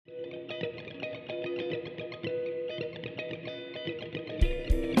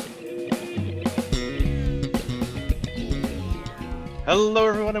Hello,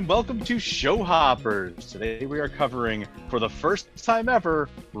 everyone, and welcome to Show Hoppers. Today we are covering, for the first time ever,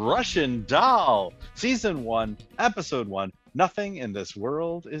 Russian Doll, Season 1, Episode 1. Nothing in this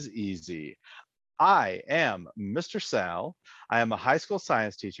world is easy. I am Mr. Sal. I am a high school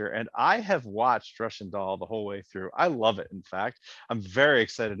science teacher, and I have watched Russian Doll the whole way through. I love it, in fact. I'm very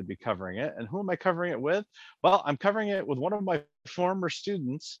excited to be covering it. And who am I covering it with? Well, I'm covering it with one of my former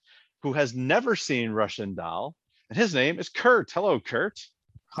students who has never seen Russian Doll, and his name is Kurt. Hello, Kurt.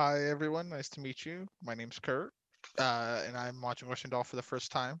 Hi everyone, nice to meet you. My name's Kurt, and I'm watching Russian Doll for the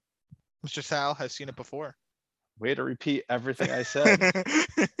first time. Mr. Sal has seen it before. Way to repeat everything I said.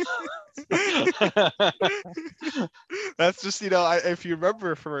 That's just if you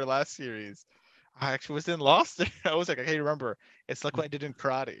remember from our last series, I actually was in Lost. I was like, I can't remember. It's like what I did in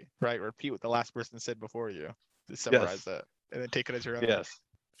karate, right? Repeat what the last person said before you to summarize Yes, that, and then take it as your own. yes.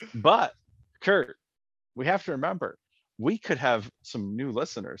 But, Kurt, we have to remember, we could have some new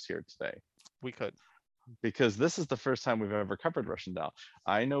listeners here today We could. because this is the first time we've ever covered Russian Doll.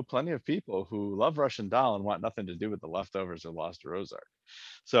 I know plenty of people who love Russian Doll and want nothing to do with The Leftovers or Lost or Ozark.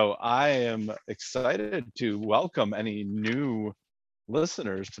 So I am excited to welcome any new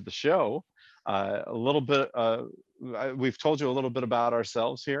listeners to the show. A little bit, we've told you a little bit about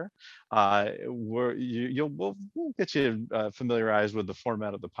ourselves here. We'll get you familiarized with the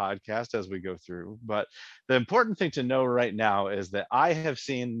format of the podcast as we go through. But the important thing to know right now is that I have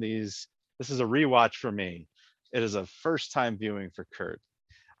seen these. This is a rewatch for me. It is a first time viewing for Kurt,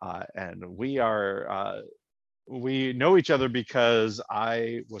 and we know each other because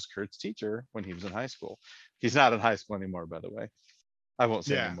I was Kurt's teacher when he was in high school. He's not in high school anymore, by the way. I won't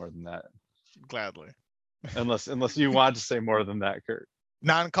say any Yeah, more than that, gladly. unless you want to say more than that, Kurt.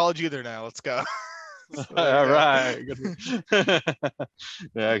 Not in college either now. Let's go. So there you All go. right.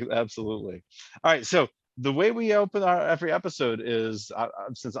 Yeah, absolutely. All right. So the way we open our every episode is,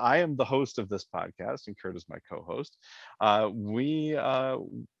 since I am the host of this podcast and Kurt is my co-host, the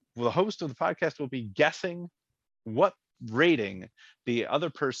host of the podcast will be guessing what rating the other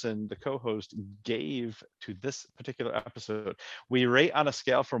person, the co-host, gave to this particular episode. We rate on a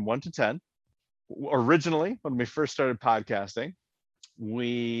scale from 1 to 10. Originally, when we first started podcasting,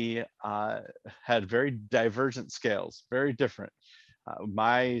 we had very divergent scales, very different.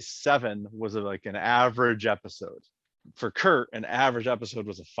 My 7 was like an average episode. For Kurt, an average episode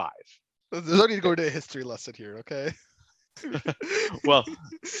was a 5. There's no need to go into a history lesson here, okay? Well,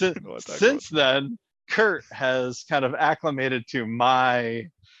 About. since then, Kurt has kind of acclimated to my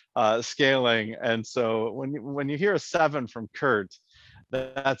scaling, and so when you hear a 7 from Kurt,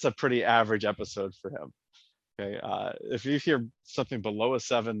 that's a pretty average episode for him. Okay, if you hear something below a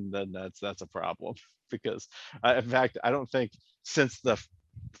 7, then that's a problem because, in fact, I don't think since the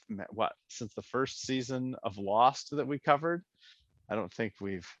first season of Lost that we covered, I don't think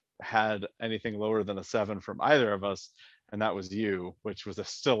we've had anything lower than a 7 from either of us, and that was you, which was a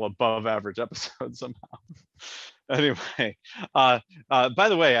still above average episode somehow. Anyway, by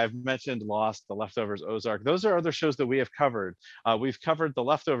the way, I've mentioned Lost, The Leftovers, Ozark. Those are other shows that we have covered. We've covered The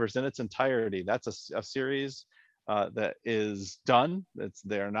Leftovers in its entirety. That's a series that is done.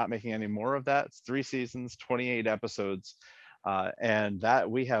 They are not making any more of that. It's 3 seasons, 28 episodes, and that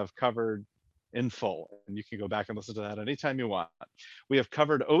we have covered in full. And you can go back and listen to that anytime you want. We have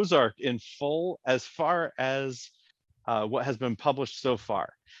covered Ozark in full as far as what has been published so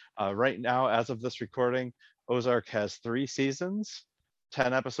far. Right now, as of this recording, Ozark has 3 seasons,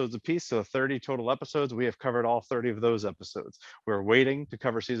 10 episodes apiece, so 30 total episodes. We have covered all 30 of those episodes. We're waiting to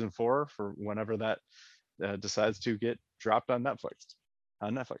cover season 4 for whenever that decides to get dropped on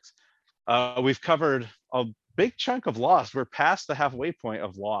Netflix. We've covered a big chunk of Lost. We're past the halfway point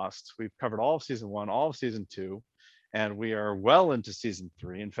of Lost. We've covered all of season 1, all of season 2, and we are well into season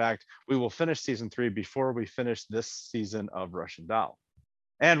 3. In fact, we will finish season 3 before we finish this season of Russian Doll.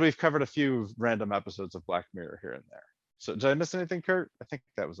 And we've covered a few random episodes of Black Mirror here and there. So did I miss anything, Kurt? I think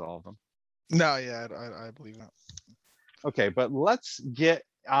that was all of them. No, yeah, I believe that. Okay, but let's get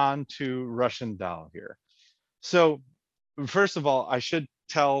on to Russian Doll here. So first of all, I should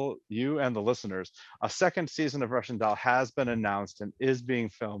tell you and the listeners, a second season of Russian Doll has been announced and is being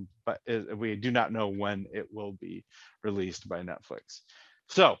filmed, but we do not know when it will be released by Netflix.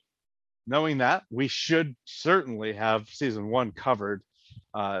 So knowing that, we should certainly have season 1 covered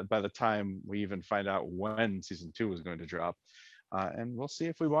by the time we even find out when season 2 is going to drop. And we'll see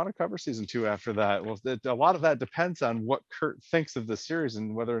if we want to cover season 2 after that. Well, a lot of that depends on what Kurt thinks of the series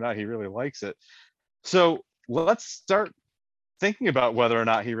and whether or not he really likes it. So let's start thinking about whether or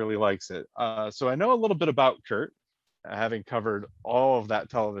not he really likes it. So I know a little bit about Kurt, having covered all of that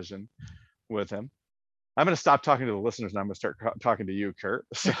television with him. I'm going to stop talking to the listeners and I'm going to start talking to you, Kurt.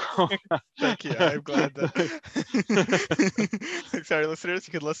 So Thank you. I'm glad that. Sorry, listeners,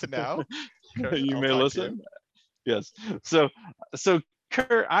 you can listen now. Kurt, you I'll may talk to you. listen. Yes. So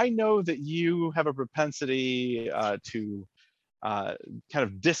Kurt, I know that you have a propensity to kind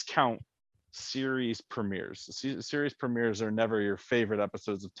of discount series premieres. Series premieres are never your favorite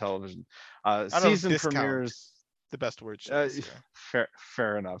episodes of television. I don't know if Season discount premieres. the best word choice here.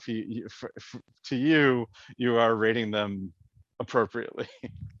 Fair enough. To you, you are rating them appropriately.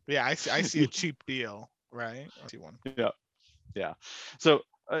 Yeah, I see a cheap deal, right? I see one. Yeah. So,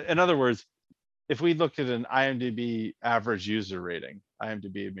 in other words, if we looked at an IMDb average user rating,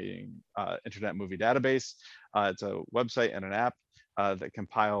 IMDb being Internet Movie Database, it's a website and an app that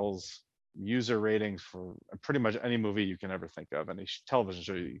compiles user ratings for pretty much any movie you can ever think of, any television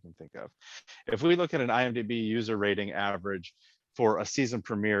show you can think of. If we look at an IMDb user rating average for a season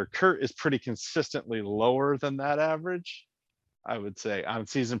premiere, Kurt is pretty consistently lower than that average, I would say, on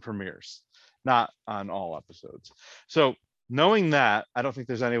season premieres, not on all episodes. So knowing that, I don't think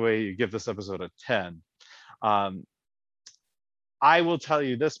there's any way you give this episode a 10. I will tell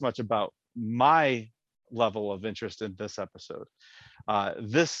you this much about my level of interest in this episode.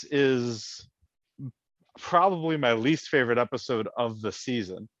 This is probably my least favorite episode of the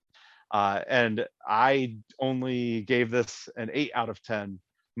season. And I only gave this an 8 out of 10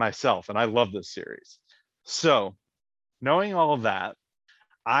 myself, and I love this series. So knowing all of that,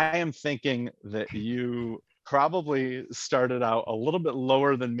 I am thinking that you probably started out a little bit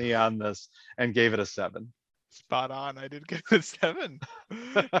lower than me on this and gave it a 7. Spot on. I did give it a 7.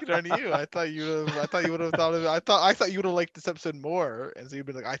 Good on you. I thought you would have thought of it. I thought you would have liked this episode more, and so you'd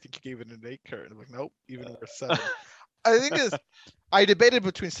be like, I think you gave it an 8, Kurt. And I'm like, nope, even worse, 7. I think is I debated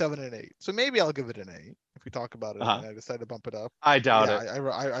between 7 and 8, so maybe I'll give it an 8 if we talk about it. And I decide to bump it up. I doubt it.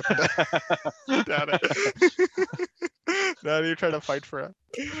 I put that. Doubt it. No, you're trying to fight for it.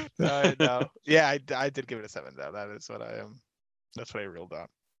 No. Yeah, I did give it a 7 though. That is what I am. That's what I reeled on.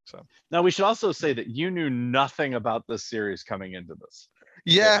 So now we should also say that you knew nothing about this series coming into this.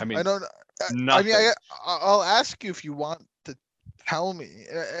 Yeah, I mean, I don't. nothing. I mean, I'll ask you if you want to tell me.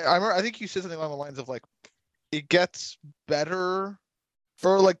 I remember. I think you said something along the lines of like, it gets better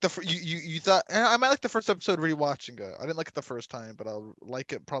for like you thought I might like the first episode rewatching it. I didn't like it the first time, but I'll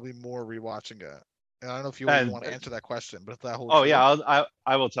like it probably more rewatching it. And I don't know if you even want to answer that question, but that whole. Oh yeah,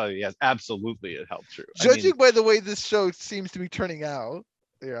 I will tell you. Yes, absolutely, it helped true. Judging by the way this show seems to be turning out,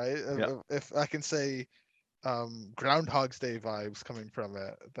 right? Yeah. If I can say Groundhog's Day vibes coming from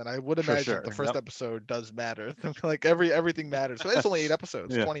it, then I would imagine the first episode does matter. Like everything matters. So it's only 8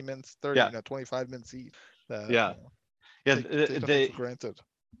 episodes, 20 minutes, 30, 25 minutes each. Take for granted.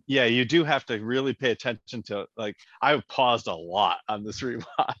 Yeah, you do have to really pay attention to, like, I paused a lot on this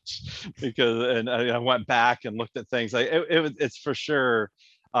rewatch because and I went back and looked at things. Like it's for sure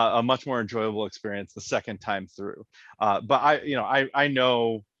a much more enjoyable experience the second time through. But I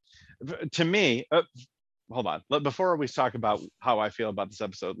know, to me, hold on. Before we talk about how I feel about this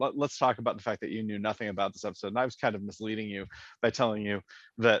episode, let's talk about the fact that you knew nothing about this episode. And I was kind of misleading you by telling you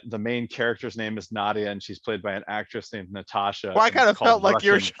that the main character's name is Nadia and she's played by an actress named Natasha. Well, I kind of felt like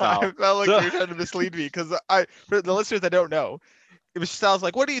you were trying to mislead me because for the listeners that don't know, it was sounds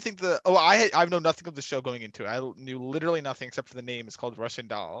like, what do you think I've known nothing of the show going into it. I knew literally nothing except for the name. It's called Russian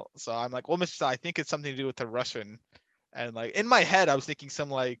Doll. So I'm like, well, Mr. Sal, I think it's something to do with the Russian. And like in my head, I was thinking some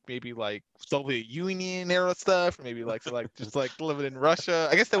like maybe like Soviet Union era stuff, or maybe like just like living in Russia.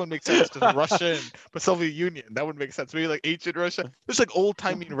 I guess that would make sense because Russian, but Soviet Union, that would make sense. Maybe like ancient Russia, just like old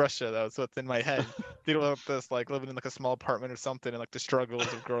timey Russia. That's what's in my head. Dealing with this like living in like a small apartment or something, and like the struggles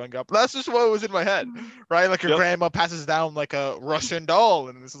of growing up. That's just what was in my head, right? Like your grandma passes down like a Russian doll,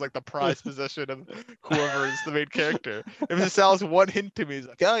 and this is like the prized possession of whoever is the main character. If Mr. Sal's one hint to me is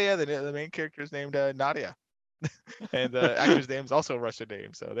like, oh yeah, the main character is named Nadia. And the actor's name is also a Russian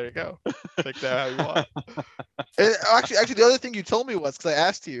name, so there you go. Take that how you want. And actually, the other thing you told me was, because I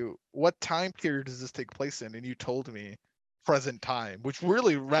asked you what time period does this take place in, and you told me present time, which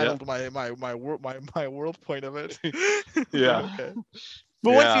really rattled my world point of it. Yeah. Okay.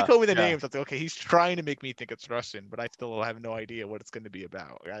 But once you told me the names, I was like, okay, he's trying to make me think it's Russian, but I still have no idea what it's going to be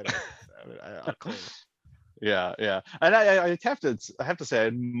about. I'll close. Yeah, and I have to say I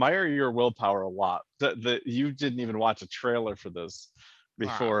admire your willpower a lot. That you didn't even watch a trailer for this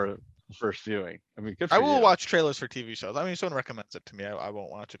before the first viewing. I mean, good for you. I will watch trailers for TV shows. I mean, if someone recommends it to me, I won't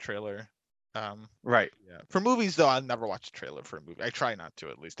watch a trailer. Right. Yeah. For movies though, I'll never watch a trailer for a movie. I try not to,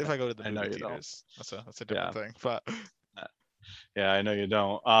 at least. If I go to the movie theaters, that's a different thing. But yeah, I know you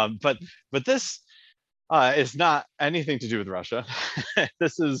don't. But this. It's not anything to do with Russia.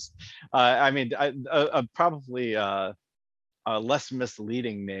 This is, probably a less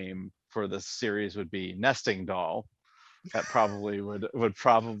misleading name for this series would be Nesting Doll. That probably would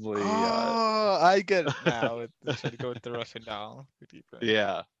probably. Oh, I get it now. They tried to go with the Russian doll.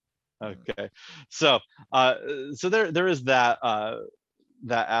 Yeah. Okay. So there is that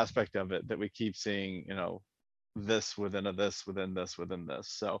that aspect of it that we keep seeing, this within a this within this within this.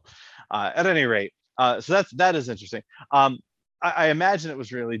 So at any rate, so that is interesting. I imagine it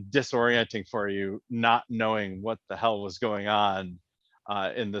was really disorienting for you not knowing what the hell was going on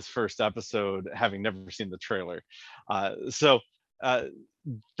in this first episode, having never seen the trailer. So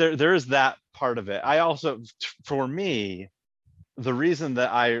there is that part of it. I also, for me, the reason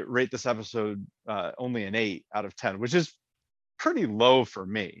that I rate this episode only an 8 out of 10, which is pretty low for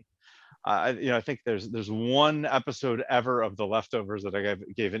me. I think there's one episode ever of The Leftovers that I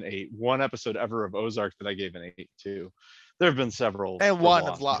gave an 8. One episode ever of Ozark that I gave an 8 too. There have been several. And one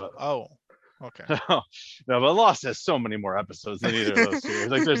of Oh, okay. No, but Lost has so many more episodes than either of those two.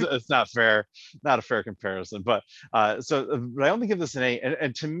 Like, it's not fair, not a fair comparison. But but I only give this an 8.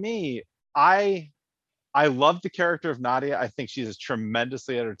 And to me, I love the character of Nadia. I think she's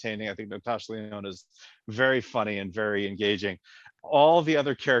tremendously entertaining. I think Natasha Lyonne is very funny and very engaging. All the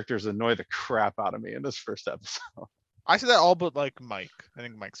other characters annoy the crap out of me in this first episode. I see that all but like Mike. I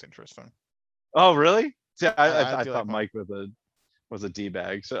think Mike's interesting. Oh, really? See, I thought like Mike was a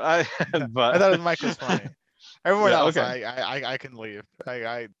d-bag. So but I thought Mike was funny. Everyone else, okay. I can leave.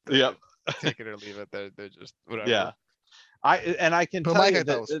 Yep. Take it or leave it. They're just whatever. Yeah. I can tell Mike, you I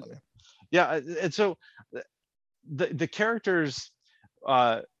thought was funny. Yeah, and so the characters,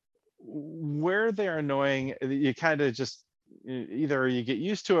 where they're annoying, you kind of just either you get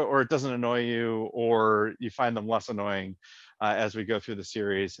used to it or it doesn't annoy you, or you find them less annoying as we go through the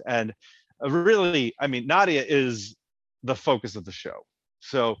series. And really, I mean, Nadia is the focus of the show.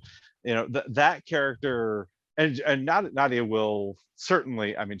 So, that character, and Nadia will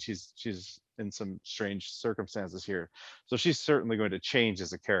certainly, I mean, she's in some strange circumstances here, so she's certainly going to change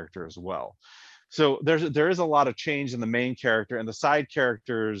as a character as well. So there is a lot of change in the main character, and the side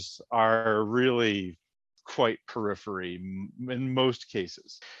characters are really quite periphery in most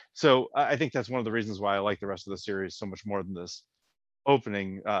cases. So I think that's one of the reasons why I like the rest of the series so much more than this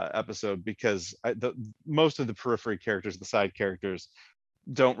opening episode, because most of the periphery characters, the side characters,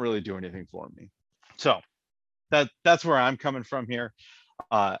 don't really do anything for me. So that's where I'm coming from here.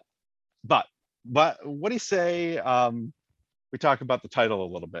 But what do you say we talk about the title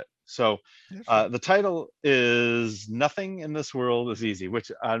a little bit? So the title is Nothing in This World is Easy,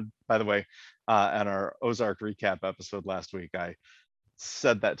 which by the way, on our Ozark recap episode last week, I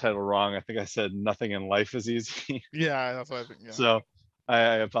said that title wrong. I think I said Nothing in Life is Easy. Yeah, that's what I think. Yeah. So I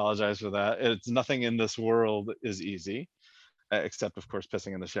apologize for that. It's Nothing in This World is Easy, except of course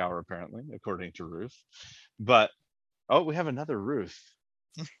pissing in the shower, apparently, according to Ruth. But we have another Ruth.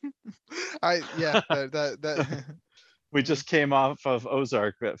 That we just came off of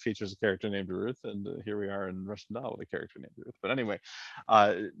Ozark that features a character named Ruth, and here we are in Russian Doll with a character named Ruth. But anyway,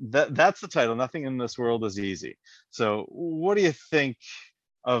 that's the title. Nothing in This World is Easy. So what do you think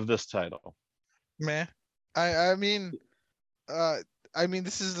of this title? Man, I mean,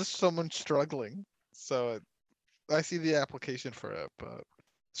 this is just someone struggling. So I see the application for it, but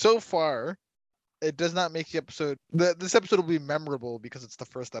so far, it does not make the episode. This episode will be memorable because it's the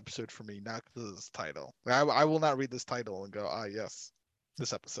first episode for me, not because of this title. I will not read this title and go, yes,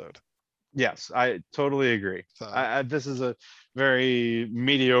 this episode. Yes, I totally agree. So, this is a very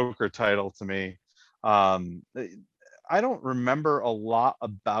mediocre title to me. I don't remember a lot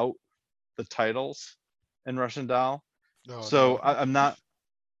about the titles in Russian Doll, so no. I'm not.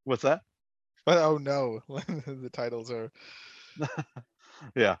 What's that? Oh no, the titles are.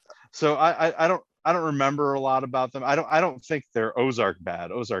 Yeah, so I don't remember a lot about them. I don't think they're Ozark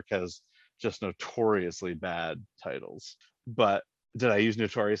bad. Ozark has just notoriously bad titles. But did I use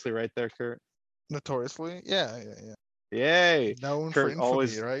notoriously right there, Kurt? Notoriously? Yeah. Yay! Known Kurt for infamy,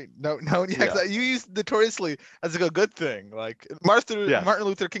 always... right? No, yeah. You use notoriously as like a good thing. Like Martin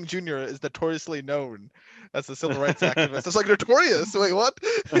Luther King Jr. is notoriously known as a civil rights activist. It's like notorious. Wait, what?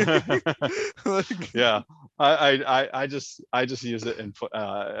 Yeah, I just use it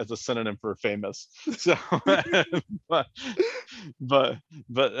as a synonym for famous. So, but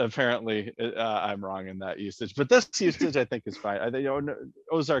apparently I'm wrong in that usage. But this usage I think is fine.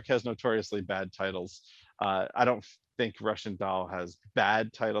 Ozark has notoriously bad titles. I don't think Russian Doll has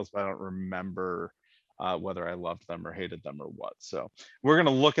bad titles, but I don't remember whether I loved them or hated them or what. So we're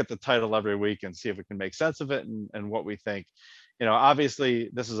going to look at the title every week and see if we can make sense of it and what we think obviously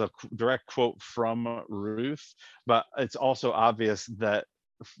this is a direct quote from Ruth, but it's also obvious that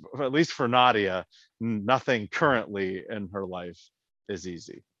at least for Nadia, nothing currently in her life is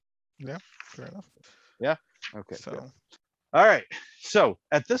easy. Yeah, fair enough. Yeah. Okay. So. Good. All right. So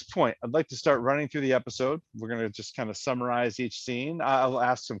at this point, I'd like to start running through the episode. We're going to just kind of summarize each scene. I'll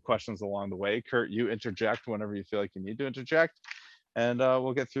ask some questions along the way. Kurt, you interject whenever you feel like you need to interject, and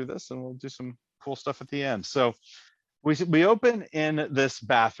we'll get through this and we'll do some cool stuff at the end. So we open in this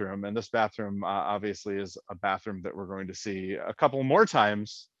bathroom, and this bathroom obviously is a bathroom that we're going to see a couple more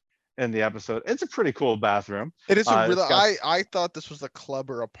times in the episode. It's a pretty cool bathroom. It is a really. got, I thought this was a club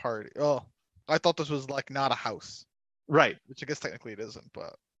or a party. Oh, I thought this was like not a house. Right. Which I guess technically it isn't,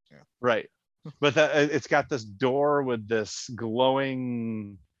 but yeah. Right. But it's got this door with this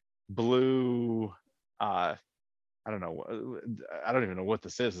glowing blue. I don't know. I don't even know what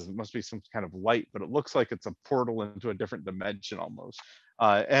this is. It must be some kind of light, but it looks like it's a portal into a different dimension almost.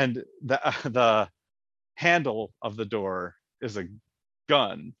 And the handle of the door is a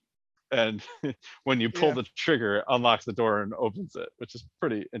gun, and when you pull the trigger, it unlocks the door and opens it, which is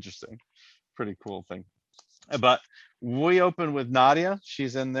pretty interesting, pretty cool thing. But we open with Nadia.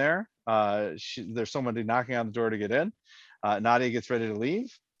 She's in there. There's somebody knocking on the door to get in. Nadia gets ready to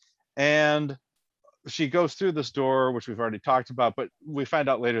leave, and she goes through this door, which we've already talked about, but we find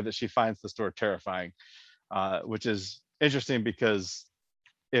out later that she finds this door terrifying, which is interesting because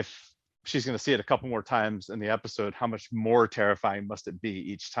if she's going to see it a couple more times in the episode, how much more terrifying must it be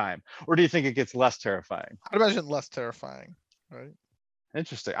each time? Or do you think it gets less terrifying? I'd imagine less terrifying, right?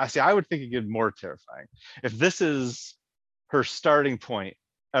 Interesting. I would think it get more terrifying. If this is her starting point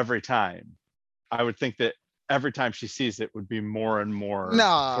every time, I would think that every time she sees it would be more and more.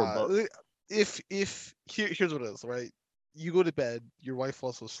 Nah. If here's what it is, right? You go to bed, your wife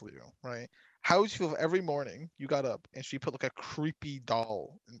falls asleep, right? How would you feel if every morning you got up and she put like a creepy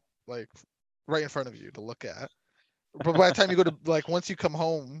doll like right in front of you to look at? But by the time you go to once you come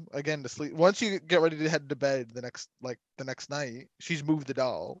home again to sleep, once you get ready to head to bed the next night, she's moved the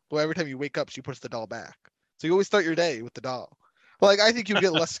doll. But every time you wake up, she puts the doll back. So you always start your day with the doll. I think you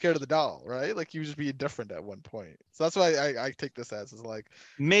get less scared of the doll, right? Like you just be indifferent at one point. So that's why I take this as is like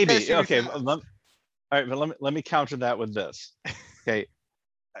maybe okay. All right, but let me counter that with this. Okay,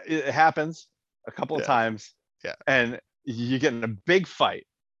 it happens a couple of times. Yeah, and you get in a big fight.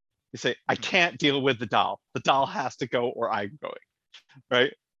 You say, I can't deal with the doll. The doll has to go or I'm going.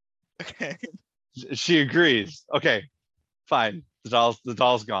 Right? Okay. She agrees. Okay, fine. The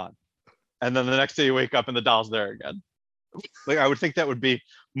doll's gone. And then the next day you wake up and the doll's there again. I would think that would be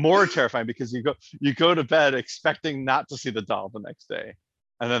more terrifying because you go to bed expecting not to see the doll the next day.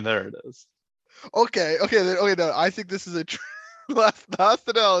 And then there it is. Okay. No, I think this is a last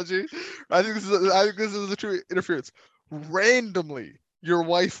analogy. I think this is a true interference. Randomly, your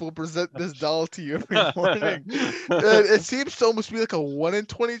wife will present this doll to you every morning. And it seems to almost be like a 1 in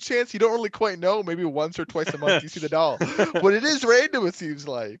 20 chance. You don't really quite know. Maybe once or twice a month you see the doll. But it is random, it seems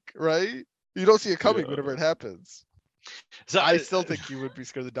like, right? You don't see it coming whenever it happens. So I still think you would be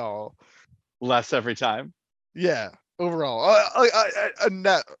scared of the doll. Less every time? Yeah, overall. A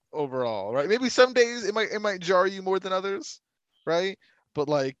net overall, right? Maybe some days it might jar you more than others, right? But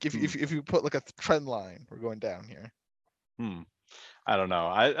if you put a trend line, we're going down here. I don't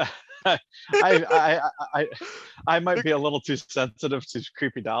know. I might be a little too sensitive to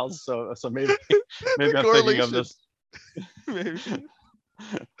creepy dolls, so maybe I'm thinking of this. Maybe.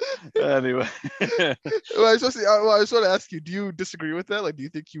 Anyway. I just want to ask you, do you disagree with that? Do you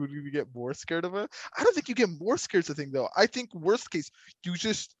think you would get more scared of it? I don't think you get more scared of the thing though. I think worst case, you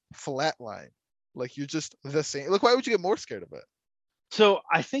just flatline. You're just the same. Why would you get more scared of it? So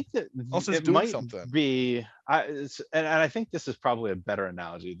I think that also it might be, and I think this is probably a better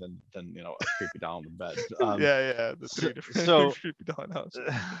analogy than a creepy doll in the bed. Yeah, the three different creepy doll analogy.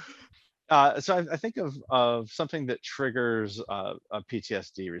 So I think of something that triggers a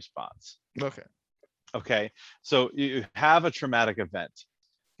PTSD response. Okay. So you have a traumatic event.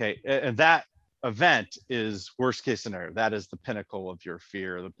 Okay, and that event is worst case scenario. That is the pinnacle of your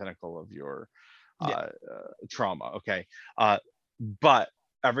fear, the pinnacle of your trauma. Okay. But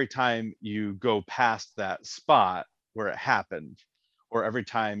every time you go past that spot where it happened, or every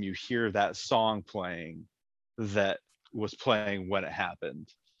time you hear that song playing that was playing when it happened.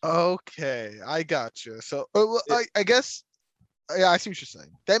 Okay, I got you. So I guess, yeah, I see what you're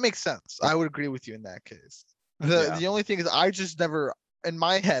saying. That makes sense. I would agree with you in that case. The only thing is, I just never, in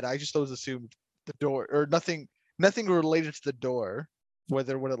my head, I just always assumed the door or nothing related to the door,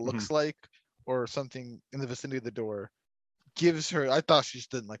 whether what it looks like or something in the vicinity of the door, gives her. I thought she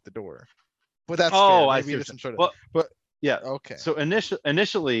just didn't like the door, but that's fair. Maybe I see. Some sort of. But Yeah. Okay. So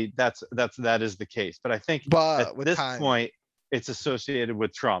initially, that is the case, but I think at But with this time, point, it's associated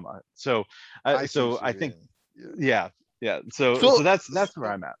with trauma. So, I see so what I you think, mean. Yeah. yeah, yeah. So, So that's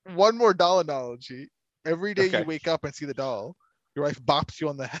where I'm at. one more doll analogy. Every day you Okay. wake up and see the doll, your wife bops you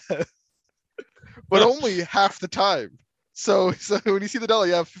on the head, but only half the time. So when you see the doll,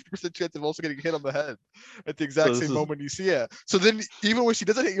 you have 50% chance of also getting hit on the head at the So exact this same is moment you see it. So then even when she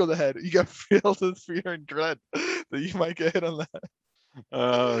doesn't hit you on the head, you get filled with fear and dread that you might get hit on the head.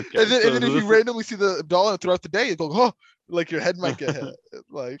 okay. And So then if you this randomly see the doll throughout the day, you go, oh, like your head might get hit.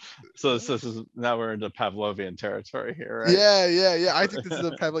 Like so this is now we're into Pavlovian territory here, right? yeah. I think this is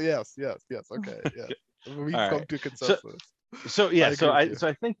a pebble. Yes. Okay. Yeah. Okay. We've All come right. to a So consensus. yeah, I agree with you. so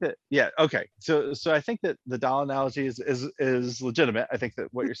I think that, yeah, okay. So I think that the doll analogy is legitimate. I think that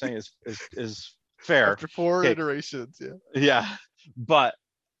what you're saying is fair. After 4 Okay. iterations, yeah. Yeah. But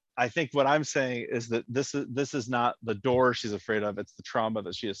I think what I'm saying is that this is not the door she's afraid of, it's the trauma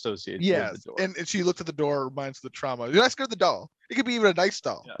that she associates with the Yes. door. And she looks at the door, reminds of the trauma. You're not scared of the doll. It could be even a nice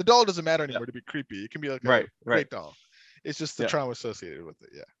doll. Yeah. The doll doesn't matter Yeah. anymore to be creepy. It can be like a Right. great doll. It's just the Yeah. trauma associated with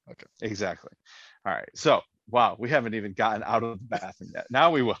it. Yeah. Okay. Exactly. All right. So wow, we haven't even gotten out of the bathroom yet.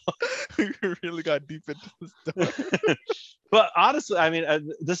 Now we will. We really got deep into this door. But honestly, I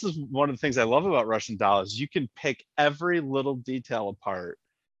mean, this is one of the things I love about Russian Doll is you can pick every little detail apart,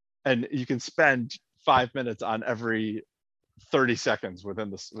 and you can spend 5 minutes on every 30 seconds within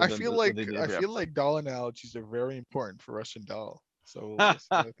this. I Within feel the like within I every feel episode. like doll analogies are very important for Russian Doll. So we'll see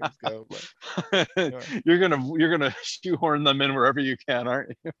how things go. But anyway. You're gonna shoehorn them in wherever you can,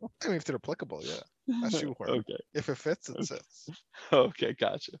 aren't you? I mean, if they're applicable, yeah. Not shoehorn. Okay. If it fits, it fits. Okay,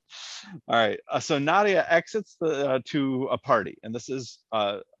 gotcha. All right. So Nadia exits the to a party, and this is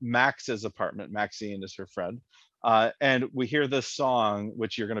Max's apartment. Maxine is her friend, and we hear this song,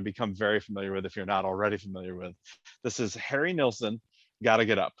 which you're going to become very familiar with if you're not already familiar with. This is Harry Nilsson, "Gotta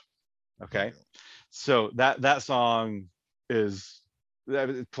Get Up." Okay, so that song is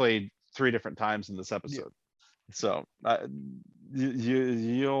played 3 different times in this episode. Yeah. So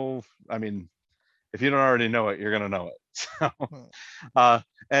you'll, I mean, if you don't already know it, you're gonna know it. So,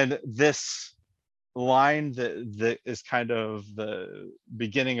 and this line that is kind of the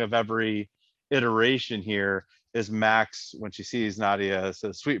beginning of every iteration here is Max, when she sees Nadia,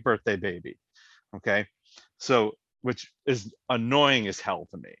 says, "Sweet birthday, baby." Okay, so which is annoying as hell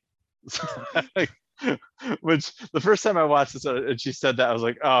to me. Which the first time I watched this and she said that, I was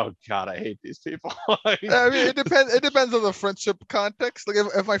like, oh god, I hate these people. I mean, it depends on the friendship context. Like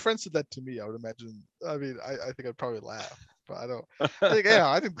if my friend said that to me, I would imagine. I mean, I think I'd probably laugh, but I don't.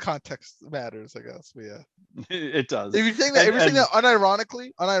 I think context matters. I guess, but yeah, it does. If you're saying that,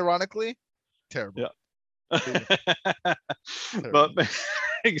 unironically, terrible. Yeah. But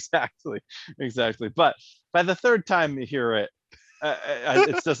exactly. But by the third time you hear it,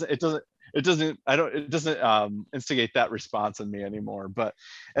 it doesn't instigate that response in me anymore. But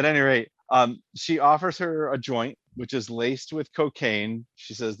at any rate, she offers her a joint which is laced with cocaine.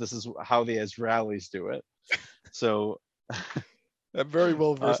 She says this is how the Israelis do it. So I'm very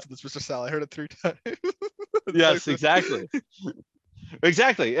well versed in this, Mr. Sal. I heard it 3 times. Yes, exactly.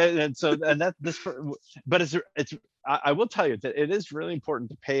 Exactly. And so that this, but it's I will tell you that it is really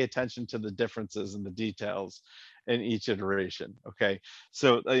important to pay attention to the differences and the details in each iteration. Okay,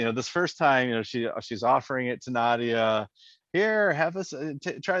 so this first time, she's offering it to Nadia. Here, have us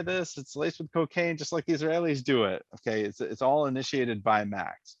try this. It's laced with cocaine, just like the Israelis do it. Okay, it's all initiated by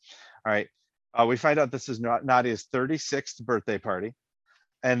Max. All right, we find out this is Nadia's 36th birthday party,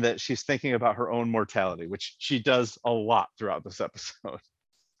 and that she's thinking about her own mortality, which she does a lot throughout this episode.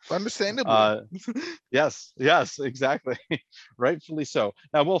 Understandably. Yes, exactly. Rightfully so.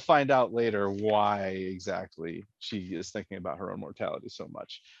 Now we'll find out later why exactly she is thinking about her own mortality so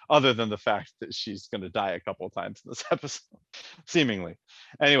much, other than the fact that she's going to die a couple of times in this episode, seemingly.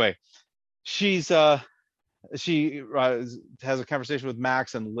 Anyway, she has a conversation with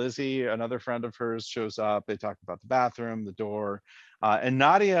Max, and Lizzie, another friend of hers, shows up. They talk about the bathroom, the door, and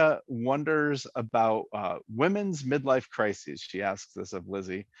Nadia wonders about women's midlife crises. She asks this of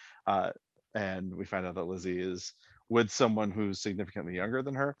Lizzie, and we find out that Lizzie is with someone who's significantly younger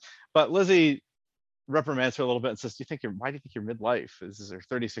than her. But Lizzie reprimands her a little bit and says, why do you think you're midlife? This is her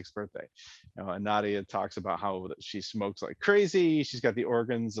 36th birthday. And Nadia talks about how she smokes like crazy. She's got the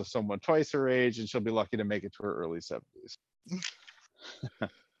organs of someone twice her age, and she'll be lucky to make it to her early 70s.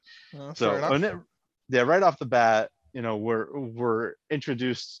 So yeah, right off the bat, we're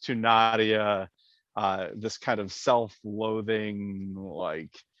introduced to Nadia, this kind of self-loathing,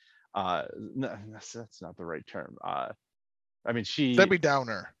 like that's not the right term. I mean, Debbie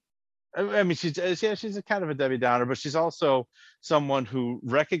Downer. I mean, she's a kind of a Debbie Downer, but she's also someone who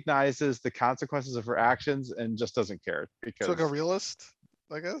recognizes the consequences of her actions and just doesn't care It's like a because realist,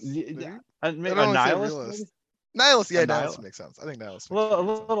 I guess. Maybe. I don't a want to say nihilist, maybe realist. Nihilist, a yeah, nihilist nihil makes sense. I think nihilist a makes little,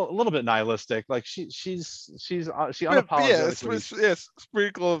 perfect sense. a little bit nihilistic. Like she But yeah, unapologetically, it's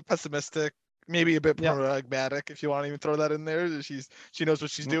sprinkle of pessimistic, maybe a bit yeah, pragmatic if you want to even throw that in there. She knows what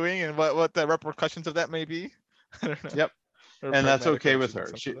she's doing and what the repercussions of that may be. I don't know. yep, Or and that's pragmatic, okay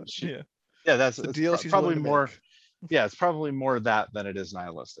whatever with she's making her. sense of that. Yeah. Yeah, It's the deal she's willing probably to more. make. Yeah, it's probably more that than it is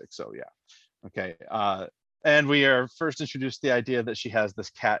nihilistic. So yeah, okay. And we are first introduced to the idea that she has this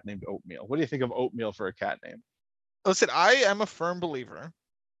cat named Oatmeal. What do you think of Oatmeal for a cat name? Listen, I am a firm believer.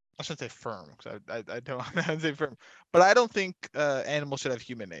 I shouldn't say firm because I don't I don't say firm, but I don't think animals should have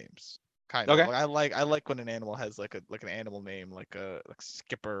human names. Kind of Okay. like I like when an animal has like an animal name like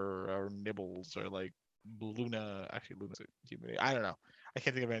Skipper or Nibbles or like Luna. Actually, Luna's a human name. I don't know. I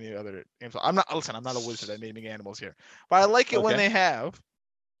can't think of any other names. I'm not a wizard at naming animals here, but I like it when Okay. they have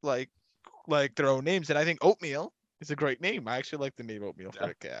like their own names, and I think Oatmeal is a great name. I actually like the name Oatmeal for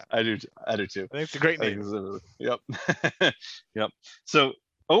Yeah, a cat. I do. I do too. I think it's a great I think name. yep. Yep. So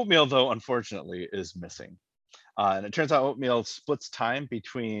Oatmeal, though, unfortunately, is missing. And it turns out Oatmeal splits time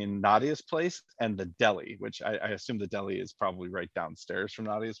between Nadia's place and the deli, which I assume the deli is probably right downstairs from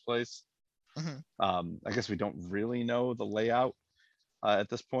Nadia's place. Mhm. I guess we don't really know the layout at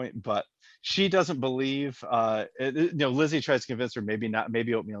this point, but she doesn't believe. Lizzie tries to convince her maybe not.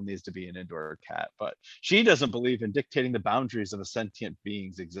 Maybe Oatmeal needs to be an indoor cat, but she doesn't believe in dictating the boundaries of a sentient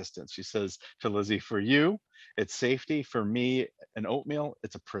being's existence. She says to Lizzie, "For you, it's safety. For me, an Oatmeal,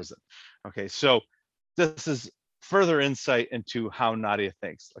 it's a prison." Okay, so this is further insight into how Nadia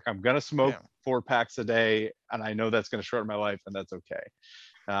thinks. Like, I'm gonna smoke Yeah. 4 packs a day, and I know that's gonna shorten my life, and that's okay.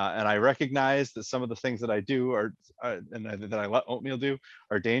 And I recognize that some of the things that I do that I let Oatmeal do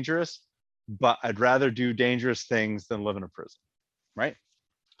are dangerous, but I'd rather do dangerous things than live in a prison, right?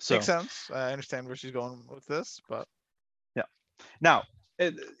 Makes So sense. I understand where she's going with this, but yeah. Now,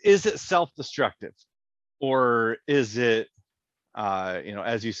 is it self-destructive, or is it,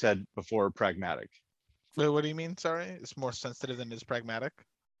 as you said before, pragmatic? wait, what do you mean? Sorry, it's more sensitive than it's pragmatic.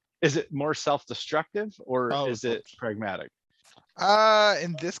 Is it more self-destructive, or Oh, is it so pragmatic?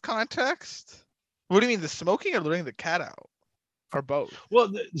 in this context, what do you mean, the smoking or letting the cat out, or both?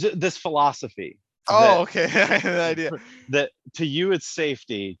 Well, this philosophy Oh, that okay, I have an idea. that to you it's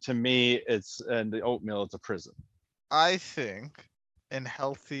safety, to me it's, and the Oatmeal, it's a prison. I think in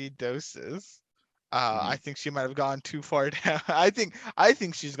healthy doses, I Mhm. think she might have gone too far down. I think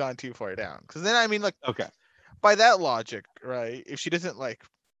she's gone too far down. Because then I mean, like Okay. by that logic, right? If she doesn't like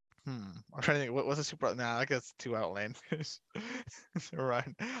I'm trying to think. What's a super? Nah, I guess too outlandish.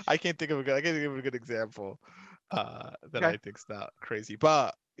 Right. I can't think of a good example. That Okay. I think's not crazy.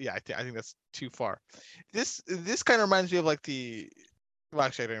 But yeah, I think that's too far. This kind of reminds me of like the. Well,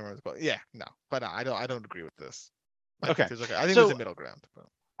 actually, I don't remember. But yeah, no. But no, I don't agree with this. Okay. I think there's a So middle ground. But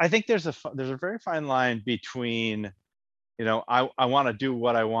I think there's a very fine line between, I want to do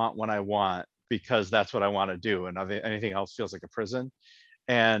what I want when I want because that's what I want to do, and anything else feels like a prison.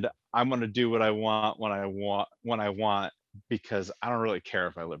 And I'm going to do what I want when I want because I don't really care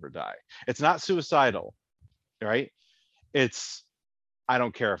if I live or die. It's not suicidal, right? It's, I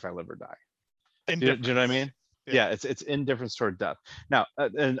don't care if I live or die. Do you know what I indifference. mean? Yeah. Yeah, it's indifference toward death. Now,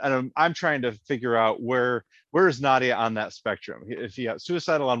 and I'm trying to figure out where is Nadia on that spectrum? If you got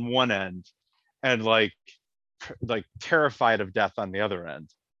suicidal on one end, and like terrified of death on the other end,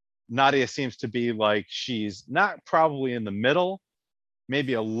 Nadia seems to be like she's not probably in the middle,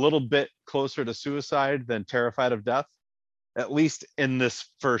 maybe a little bit closer to suicide than terrified of death, at least in this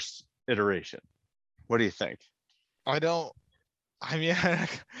first iteration. What do you think? I don't. I mean,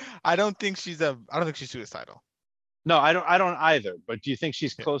 I don't think I don't think she's suicidal. No, I don't either. But do you think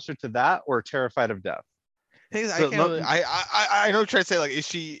she's Yeah. closer to that or terrified of death? Thing is, I So can't really. I know what I'm trying to say. Like, is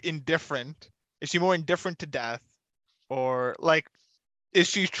she indifferent? Is she more indifferent to death, or like, is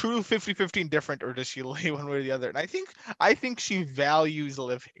she true 50-50 indifferent, or does she lay one way or the other? And I think she values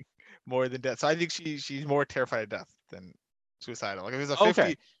living more than death. So I think she's more terrified of death than suicidal. Like if it's a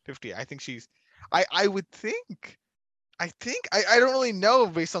okay. 50-50, I think she's. I would think. I don't really know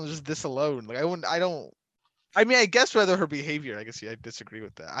based on just this alone. Like I wouldn't. I don't. I mean, I guess whether her behavior, I guess yeah, I disagree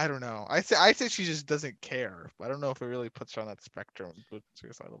with that. I don't know. I say she just doesn't care. But I don't know if it really puts her on that spectrum with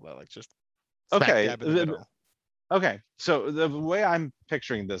suicidal, but like just smack Okay. dab in the middle. Okay. So the way I'm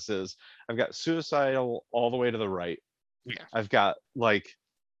picturing this is I've got suicidal all the way to the right. Yeah. I've got like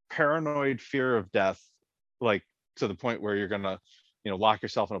paranoid fear of death, like to the point where you're gonna, lock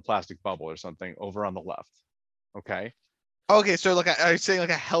yourself in a plastic bubble or something over on the left. Okay. Okay, so like, are you saying like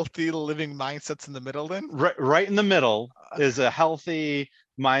a healthy living mindset's in the middle then? Right in the middle is a healthy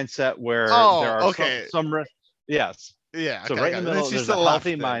mindset where there Oh, are okay. yes. Yeah, So okay, I right in got the it. Then middle, she's there's to a the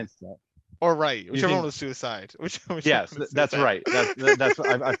healthy left then. mindset. Or right, You whichever one think was suicide. Whichever yes, one is that's suicide. right. That's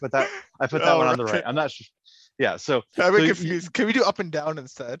I put that one Oh, on the right. right. I'm not sure. Yeah. So I'm a so bit confused. Can we do up and down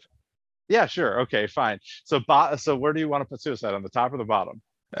instead? yeah, sure. Okay, fine. So where do you want to put suicide, on the top or the bottom?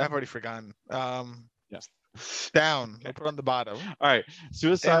 I've already forgotten. Yeah. Down. We'll Okay. put on the bottom. All right. And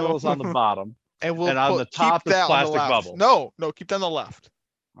Suicidal is on the we'll bottom, and we'll and on put the keep top is that on the plastic left. bubble. No, keep that on the left.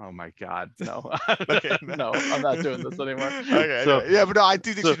 Oh my God, no, Okay. No. no, I'm not doing this anymore. Okay, So, anyway. Yeah, but no, I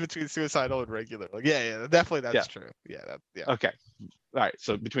do think so she's between suicidal and regular. Like, yeah, definitely yeah, that's true. Yeah, yeah. okay, all right.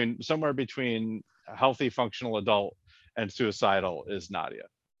 So somewhere between a healthy, functional adult and suicidal is Nadia.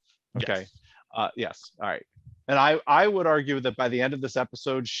 Okay, Yes. yes, all right. And I would argue that by the end of this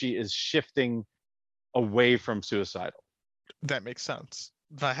episode, she is shifting away from suicidal. That makes sense.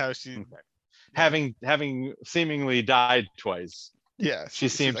 By how she Okay. yeah. Having seemingly died twice, Yeah, she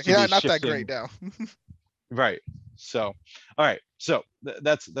she's seems like, to yeah, be not that great shifting. now. Right. So, all right. So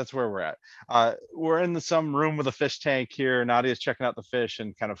that's where we're at. We're in some room with a fish tank here. Nadia's checking out the fish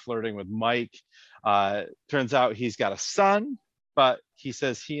and kind of flirting with Mike. Turns out he's got a son, but he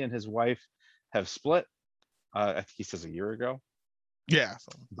says he and his wife have split. I think he says a year ago. Yeah.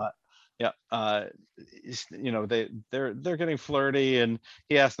 So. But yeah, they're getting flirty, and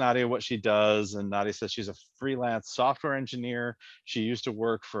he asks Nadia what she does, and Nadia says she's a freelance software engineer. She used to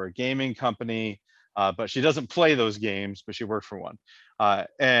work for a gaming company, but she doesn't play those games, but she worked for one.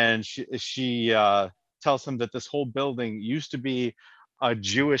 And she tells him that this whole building used to be a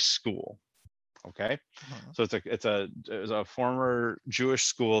Jewish school. Okay, Mhm. so it's a former Jewish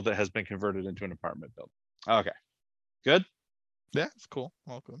school that has been converted into an apartment building. Okay, good. Yeah, it's cool.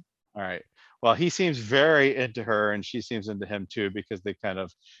 All good. All right. Well, he seems very into her, and she seems into him too, because they kind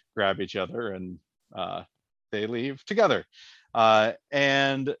of grab each other and they leave together.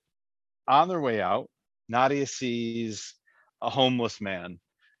 And on their way out, Nadia sees a homeless man,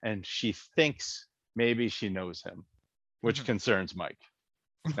 and she thinks maybe she knows him, which Mhm. concerns Mike.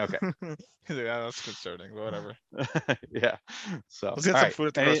 Okay. Yeah, that's concerning, but whatever. Yeah. So, Let's get all some right. food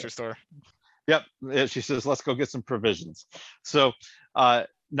at the grocery store. Yep. She says, let's go get some provisions. So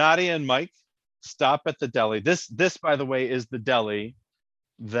Nadia and Mike stop at the deli. This, by the way, is the deli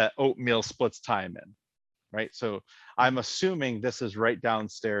that Oatmeal splits time in, right? So I'm assuming this is right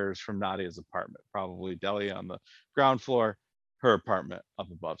downstairs from Nadia's apartment, probably deli on the ground floor, her apartment up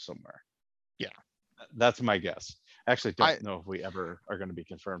above somewhere. Yeah. That's my guess. Actually, I don't know if we ever are going to be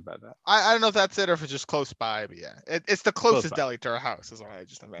confirmed by that. I don't know if that's it or if it's just close by, but yeah, it's the Close closest by. deli to our house, is what I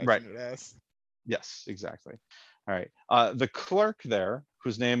just imagine Right. it as. Yes, exactly. All right. The clerk there,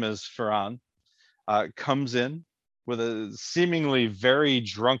 whose name is Farhan, comes in with a seemingly very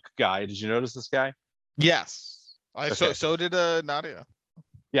drunk guy. Did you notice this guy? Yes. Okay. So did Nadia.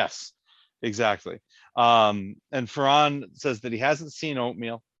 Yes, exactly. And Farhan says that he hasn't seen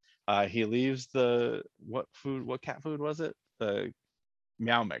Oatmeal. He leaves what cat food was it? The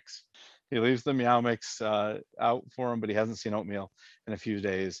Meow Mix. He leaves the Meow Mix out for him, but he hasn't seen Oatmeal in a few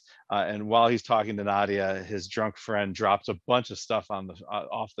days. And while he's talking to Nadia, his drunk friend drops a bunch of stuff on the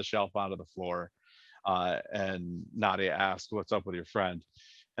off the shelf onto the floor. And Nadia asks, "What's up with your friend?"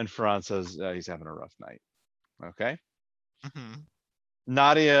 And Farhan says he's having a rough night. Okay. Mm-hmm.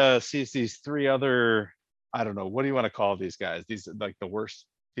 Nadia sees these three other, I don't know, what do you want to call these guys? These like the worst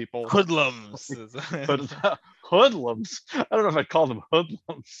people. Hoodlums. Hoodlums. I don't know if I call them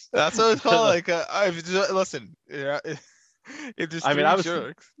hoodlums. That's what it's called. Like, listen, yeah, if there's I mean, three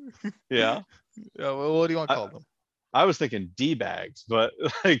jerks, yeah. yeah, what do you want to call them? I was thinking D bags, but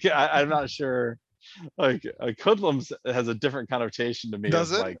like I'm not sure. Like hoodlums has a different connotation to me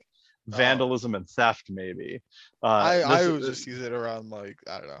Does of it? like vandalism and theft, maybe. I would just use it around, like,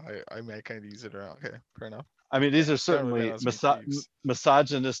 I don't know. I might kind of use it around. Okay, fair enough. I mean, these are Don't really certainly vandals mean thieves.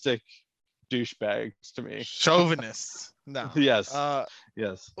 misogynistic douchebags to me. Chauvinists. No. Yes.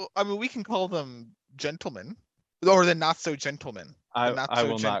 Yes. Well, I mean, we can call them gentlemen, or the not so gentlemen. The not I so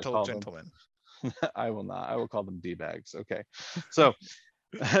will not gentle call gentlemen. them. I will not. I will call them D bags. Okay. So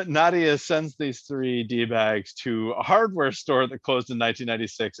Nadia sends these three D bags to a hardware store that closed in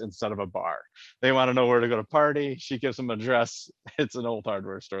 1996 instead of a bar. They want to know where to go to party. She gives them an address. It's an old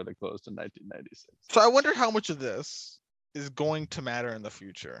hardware store that closed in 1996. So I wonder how much of this is going to matter in the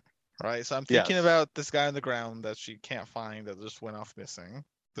future, right? So I'm thinking Yes. about this guy on the ground that she can't find, that just went off missing.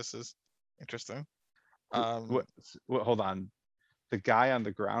 This is interesting. Hold on. The guy on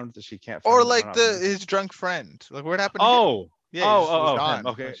the ground that she can't Or find. like his drunk friend. Like, what happened to him? Oh. Yeah, he just was Him. gone.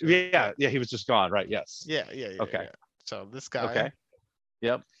 Okay. Yeah. He was just gone. Right. Yes. Yeah. Okay. So this guy. Okay.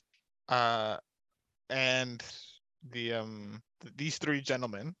 Yep. And these three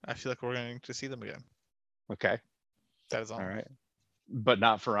gentlemen, I feel like we're going to see them again. Okay. That is all. All right. But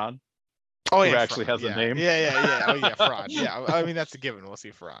not Ferran. Oh Who yeah, actually has a name. Yeah. Oh yeah, Ferran. Yeah, I mean that's a given. We'll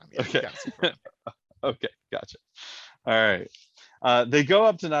see Ferran. Yeah, Okay. see Ferran. Okay, gotcha. All right. They go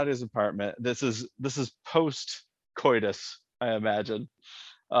up to Nadia's apartment. This is post coitus, I imagine.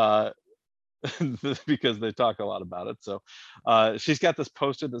 Because they talk a lot about it. So she's got this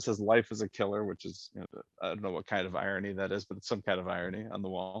poster that says "Life is a killer," which is, I don't know what kind of irony that is, but it's some kind of irony on the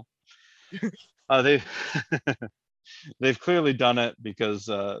wall. They they've clearly done it because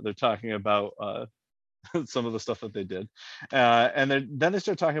they're talking about some of the stuff that they did, and then they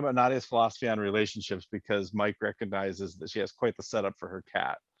start talking about Nadia's philosophy on relationships because Mike recognizes that she has quite the setup for her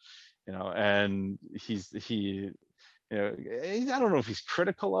cat, and he I don't know if he's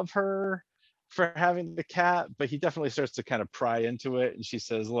critical of her for having the cat, but he definitely starts to kind of pry into it. And she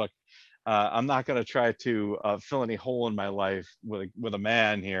says, "Look, I'm not going to try to fill any hole in my life with a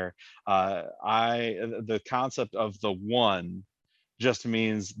man here. The concept of the one just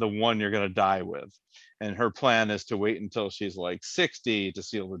means the one you're going to die with, and her plan is to wait until she's like 60 to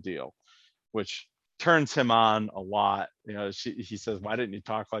seal the deal," which turns him on a lot. He says, "Why didn't you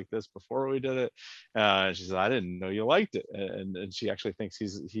talk like this before we did it?" She says, "I didn't know you liked it," and she actually thinks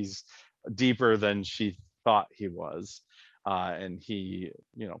he's deeper than she thought he was, and he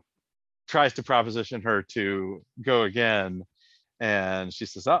tries to proposition her to go again, and she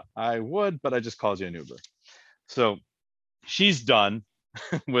says, "Oh, I would, but I just called you an Uber." So she's done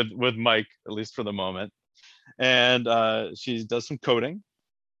with Mike, at least for the moment, and she does some coding.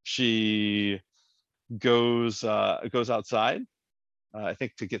 She goes outside, I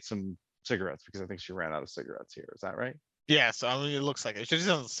think, to get some cigarettes because I think she ran out of cigarettes here. Is that right? Yeah, so I mean, it looks like it. She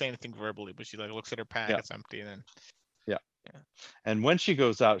doesn't say anything verbally, but she like looks at her pack, Yeah. it's empty, and then Yeah. And when she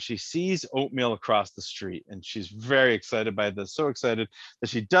goes out, she sees oatmeal across the street, and she's very excited by this. So excited that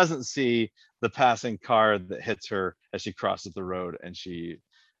she doesn't see the passing car that hits her as she crosses the road, and she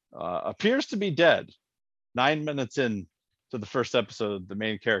appears to be dead. 9 minutes in to the first episode, the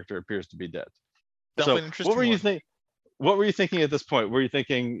main character appears to be dead. definitely So an interesting what were you thinking at this point? Were you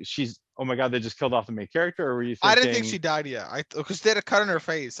thinking oh my god, they just killed off the main character, or were you thinking? I didn't think she died yet. Because they had a cut in her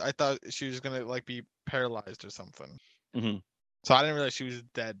face. I thought she was gonna like be paralyzed or something. Mm-hmm. So I didn't realize she was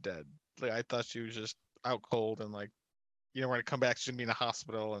dead. Like I thought she was just out cold and like, when I come back, she's gonna be in a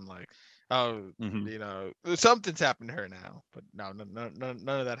hospital and like, something's happened to her now. But no,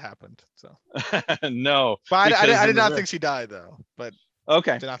 none of that happened. So no. But I did not think she died though. But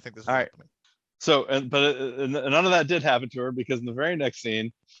okay, did not think this was all right. happening. So, but none of that did happen to her because in the very next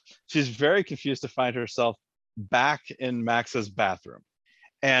scene, she's very confused to find herself back in Max's bathroom.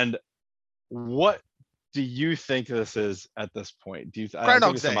 And what do you think this is at this point? Do you?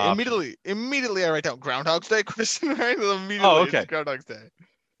 Groundhog's Day. Immediately, I write down Groundhog's Day question. Right? Immediately. Oh, okay. Groundhog's Day.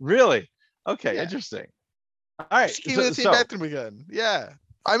 Really? Okay. Yeah. Interesting. All right. She came in the same bathroom again. Yeah.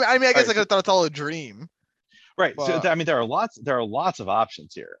 I mean, I guess I could have thought it's all a dream. Right. But... So I mean, there are lots of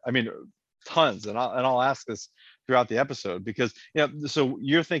options here. I mean, tons, and I'll ask this throughout the episode because so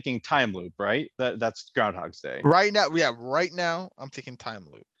you're thinking time loop, right? That's Groundhog's Day. Right now, yeah. Right now, I'm thinking time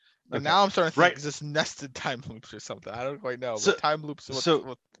loop. But now I'm starting to think, is this nested time loops or something? I don't quite know. But time loops. What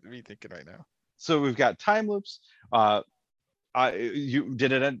are you thinking right now? So we've got time loops. You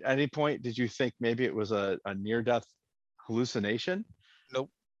did it at any point? Did you think maybe it was a near-death hallucination?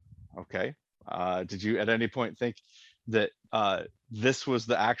 Nope. Okay. Did you at any point think that this was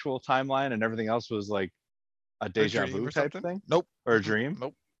the actual timeline and everything else was like a deja vu type thing? Nope. Or a dream?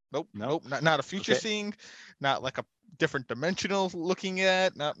 Nope. Not a future seeing, not like a different dimensional looking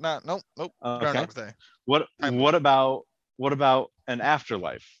at. Nope. Okay. What about an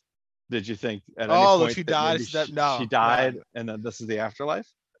afterlife? Did you think at any point she died? She died, and then this is the afterlife?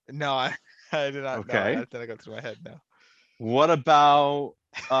 No, I did not. Okay. No, that got through my head now. What about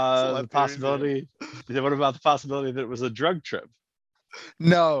the possibility? What about the possibility that it was a drug trip?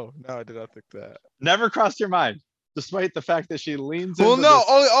 No, I did not think that. Never crossed your mind, despite the fact that she leans. Well, into no.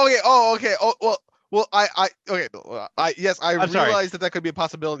 This... Okay. Well, I realized that could be a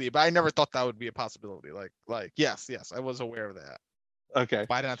possibility, but I never thought that would be a possibility. Like, yes, I was aware of that. Okay.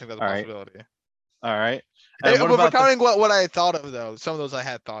 But I didn't think that was a possibility. All right. But we're counting what I had thought of though. Some of those I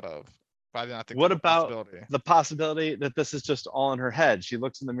had thought of. But I did not think. What about the possibility that this is just all in her head? She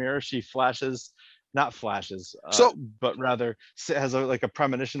looks in the mirror. She but rather has a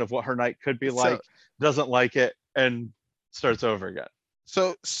premonition of what her night could be like. Doesn't like it and starts over again.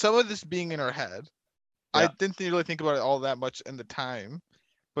 So some of this being in her head, I didn't really think about it all that much in the time,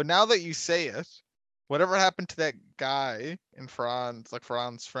 but now that you say it, Whatever happened to that guy in Franz, like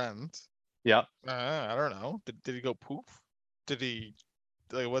Franz's friend? Yep. I don't know. Did he go poof? Did he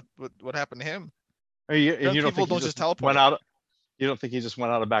like what happened to him? And Young you don't people think he don't just just went teleport. out? You don't think he just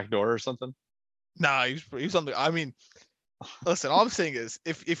went out a back door or something? Nah, he's on the. I mean, listen. All I'm saying is,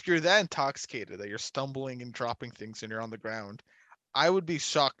 if you're that intoxicated that you're stumbling and dropping things and you're on the ground, I would be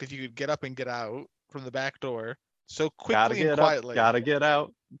shocked if you could get up and get out from the back door so Gotta quickly and get up, quietly. gotta get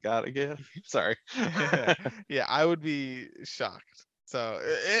out, gotta get. Sorry. Yeah, I would be shocked. So,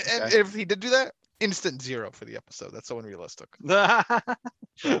 and Okay. if he did do that, instant 0 for the episode. That's so unrealistic.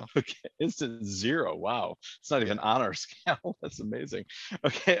 So, Okay, instant 0. Wow, it's not even yeah. on our scale. That's amazing.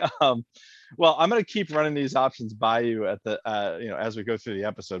 Okay, well, I'm gonna keep running these options by you at the as we go through the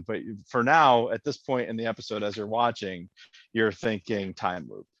episode. But for now, at this point in the episode, as you're watching, you're thinking time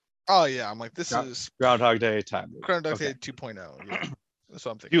loop. Oh yeah, I'm like, this is Groundhog Day, time loop. Groundhog Okay. Day 2.0. Yeah, that's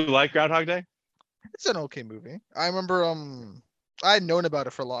what I'm Do thinking. you like Groundhog Day? It's an okay movie. I remember I had known about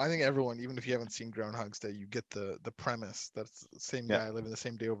it for a long. I think everyone, even if you haven't seen Groundhog's Day, you get the premise. That's the same Yeah. guy living the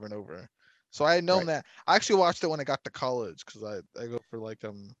same day over and over. So I had known Right. that. I actually watched it when I got to college because I go for like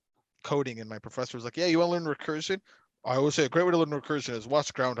coding, and my professor was like, "Yeah, you want to learn recursion?" I always say a great way to learn recursion is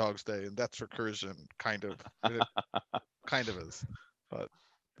watch Groundhog's Day, and that's recursion, kind of. It kind of is, but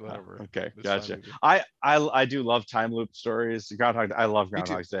whatever. Okay, It's fine gotcha. movie. I do love time loop stories. I love Me too.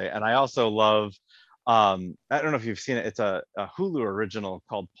 Groundhog's Day, and I also love. I don't know if you've seen it. It's a Hulu original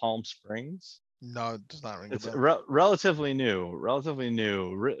called Palm Springs. No, it does not ring a It's bell. relatively new,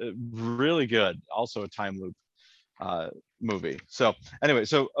 really good. Also a time loop movie. So anyway,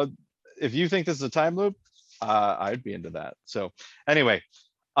 if you think this is a time loop, I'd be into that. So anyway,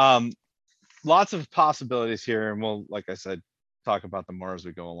 um, lots of possibilities here, and we'll, like I said, talk about them more as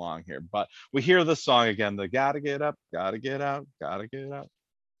we go along here. But we hear this song again, the gotta get up, gotta get out, gotta get out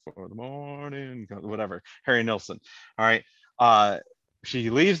for the morning, whatever. Harry Nilsson. All right. She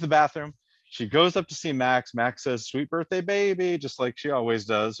leaves the bathroom. She goes up to see Max. Max says, "Sweet birthday, baby," just like she always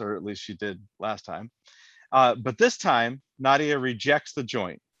does, or at least she did last time. But this time, Nadia rejects the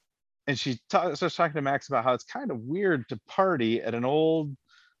joint. And she starts talking to Max about how it's kind of weird to party at an old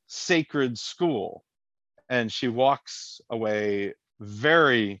sacred school. And she walks away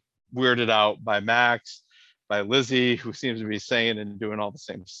very weirded out by Max, by Lizzie, who seems to be saying and doing all the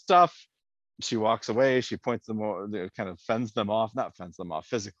same stuff. She walks away. She points them, kind of fends them off, not fends them off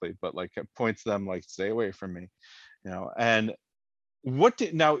physically, but like points them like, "Stay away from me," And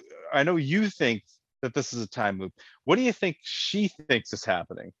now I know you think that this is a time loop. What do you think she thinks is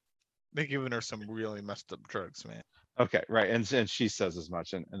happening? They're giving her some really messed up drugs, man. Okay, right, and she says as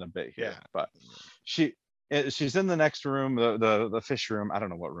much in a bit here, Yeah. but she's in the next room, the fish room. I don't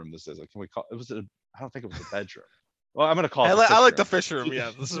know what room this is. Can we call it? I don't think it was a bedroom. Well, I'm gonna call it. I like the room. fish room.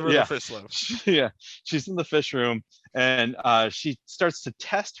 Yeah, this is where Yeah. the fish live. Yeah, she's in the fish room, and she starts to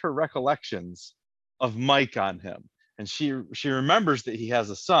test her recollections of Mike on him, and she remembers that he has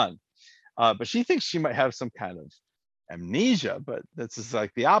a son, but she thinks she might have some kind of amnesia, but this is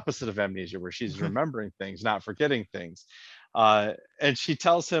like the opposite of amnesia, where she's remembering things, not forgetting things. And she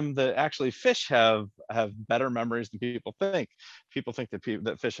tells him that actually fish have better memories than people think. People think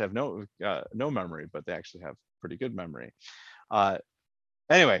that fish have no memory, but they actually have pretty good memory.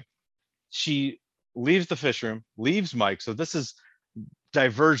 Anyway, she leaves the fish room, leaves Mike. So this is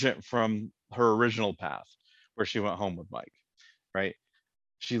divergent from her original path, where she went home with Mike, right?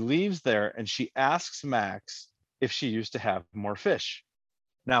 She leaves there and she asks Max if she used to have more fish.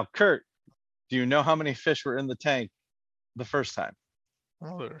 Now, Kurt, do you know how many fish were in the tank the first time?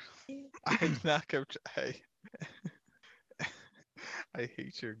 I'm not gonna. I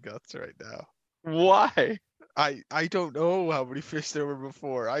hate your guts right now. Why? I don't know how many fish there were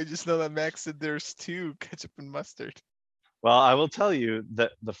before. I just know that Max said there's 2, ketchup and mustard. Well, I will tell you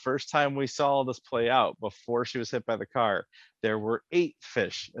that the first time we saw this play out, before she was hit by the car, there were 8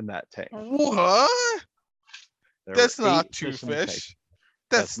 fish in that tank. What? That's not 2 fish.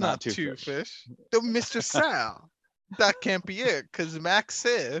 That's not 2 fish. Mr. Sal. That can't be it, because Max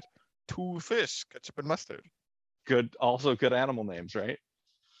said 2 fish, ketchup and mustard. Also good animal names, right?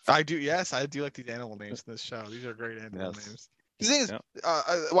 I do like these animal names in this show. These are great animal names. The thing is,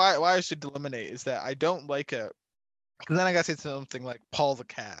 why I should eliminate is that I don't like it, because then I gotta say something like Paul the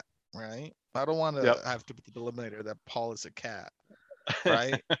cat, right? I don't want to have to put the eliminator that Paul is a cat,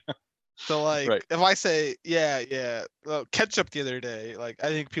 right? So like, if I say ketchup the other day, like I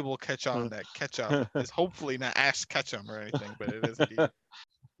think people will catch on that ketchup is hopefully not Ash Ketchum or anything, but it is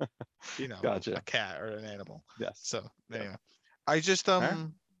gotcha. a cat or an animal. Yes. So anyway, I just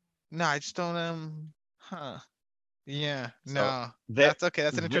I just don't Yeah, So no, they, that's okay.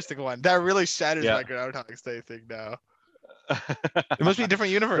 That's an th- interesting one. That really shatters yeah. my Groundhog Day thing now. It must be a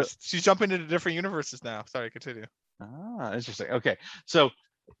different universe. She's jumping into different universes now. Sorry, continue. Interesting. Okay, so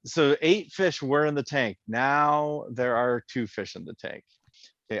 8 fish were in the tank. Now there are 2 fish in the tank.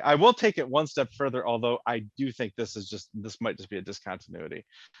 Okay, I will take it one step further, although I do think this might just be a discontinuity.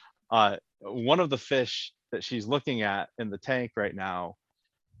 One of the fish that she's looking at in the tank right now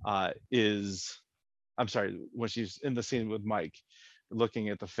is, I'm sorry, when she's in the scene with Mike looking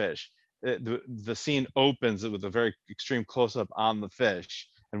at the fish, the scene opens with a very extreme close up on the fish,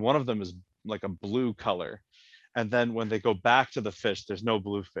 and one of them is like a blue color. And then when they go back to the fish, there's no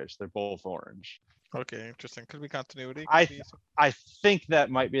blue fish. They're both orange. Okay, interesting. Could be continuity. I Could th- be. I think that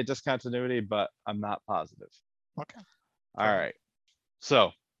might be a discontinuity, but I'm not positive. Okay. All Fair enough. right.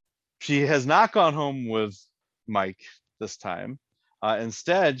 So she has not gone home with Mike this time.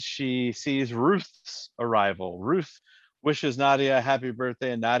 Instead, she sees Ruth's arrival. Ruth wishes Nadia a happy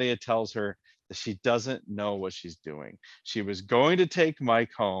birthday, and Nadia tells her that she doesn't know what she's doing. She was going to take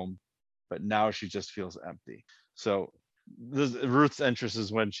Mike home, but now she just feels empty. So Ruth's interest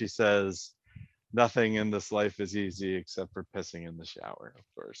is when she says, "Nothing in this life is easy except for pissing in the shower," of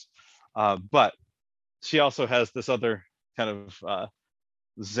course. But she also has this other kind of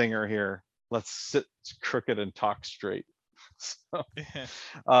zinger here. Let's sit crooked and talk straight. So, Yeah.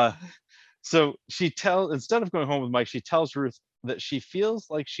 uh, so instead of going home with Mike, she tells Ruth that she feels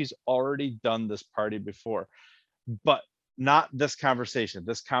like she's already done this party before, but not this conversation.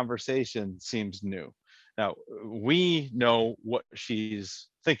 This conversation seems new. Now we know what she's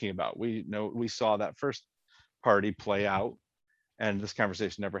thinking about. We saw that first party play out, and this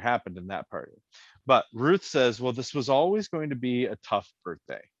conversation never happened in that party. But Ruth says, well, this was always going to be a tough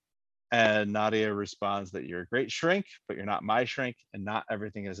birthday. And Nadia responds that you're a great shrink, but you're not my shrink, and not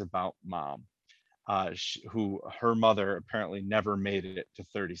everything is about mom, who her mother apparently never made it to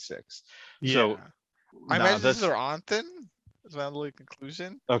 36. Yeah. So I now imagine this is this, her aunt then. Is my only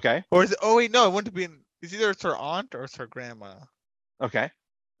conclusion. okay, Or is it? Oh wait, no. It wouldn't be. It's either it's her aunt or it's her grandma. okay,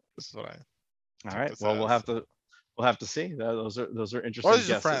 This is what I all took right. this Well, as. we'll have to see. Those are Or interesting these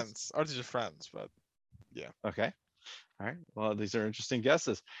are guesses. friends. Or these are friends. But yeah. Okay, all right. Well, these are interesting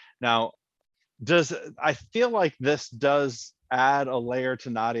guesses. Now, does I feel like this does add a layer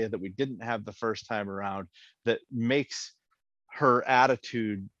to Nadia that we didn't have the first time around, that makes her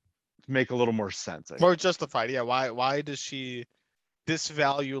attitude make a little more sense, I More think. justified. Yeah. Why does she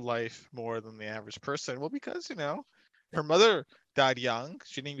disvalue life more than the average person? Well, because her mother died young.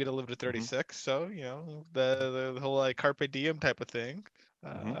 She didn't get to live to Hmm. 36. So the whole like carpe diem type of thing.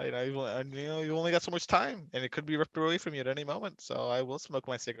 Hmm. You only got so much time, and it could be ripped away from you at any moment. So I will smoke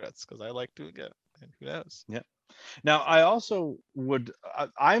my cigarettes because I like doing it. And who knows? Yeah. Now, I also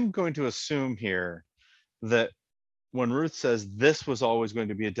I'm going to assume here that when Ruth says this was always going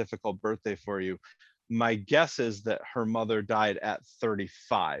to be a difficult birthday for you, my guess is that her mother died at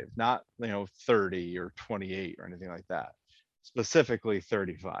 35, not 30 or 28 or anything like that. Specifically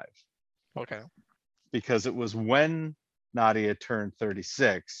 35, Okay. because it was when Nadia turned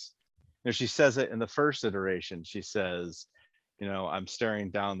 36. She says it in the first iteration. She says, I'm staring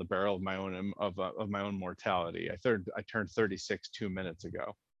down the barrel of my own mortality. I turned 36 2 minutes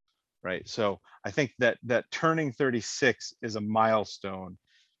ago, right? So I think that turning 36 is a milestone,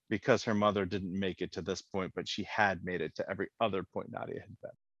 because her mother didn't make it to this point, but she had made it to every other point Nadia had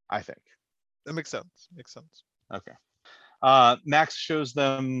been, I think. That makes sense. Makes sense. Okay. Max shows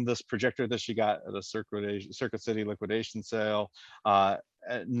them this projector that she got at a Circuit City liquidation sale.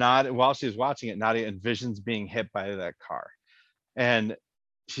 Not while she's watching it, Nadia envisions being hit by that car, and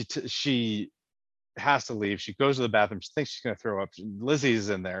she has to leave. She goes to the bathroom. She thinks she's going to throw up. Lizzie's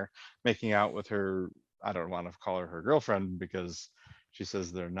in there making out with her. I don't want to call her girlfriend because she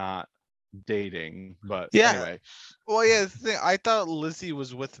says they're not dating. But Yeah. anyway, Well, yeah. The thing, I thought Lizzie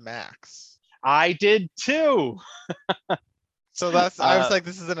was with Max. I did too. So I was like,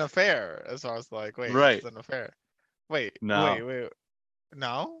 this is an affair. And so I was like, wait, this Right. is an affair. Wait, No.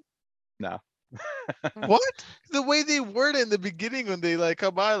 no? No. What? The way they word it in the beginning when they like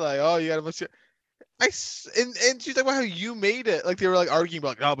come by, like, oh, you got a bunch of, and she's talking about how you made it. Like they were like arguing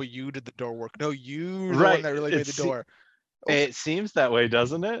about, oh, but you did the door work. No, you're the one Right. that really made the door. Okay, It seems that way,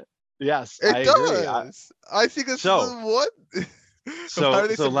 doesn't it? Yes, I it agree. does. I think this is So what. Why so are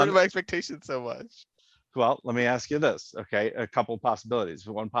they so let subverting me my expectations so much? let me ask you this. Okay, a couple possibilities.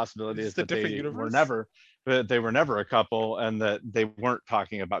 One possibility Is is this a that different universe? they were never a couple, and that they weren't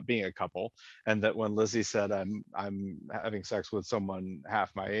talking about being a couple, and that when Lizzie said I'm having sex with someone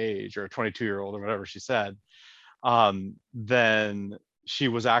half my age, or a 22-year-old, or whatever she said, then she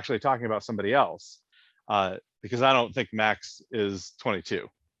was actually talking about somebody else. because I don't think Max is 22.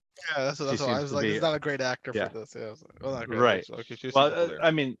 Yeah, that's what I was like. He's not a great actor for this. Yeah, well, not great. Right. Okay, she's Well,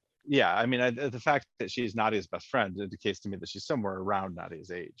 I mean, yeah, I mean, the fact that she's Nadia's best friend indicates to me that she's somewhere around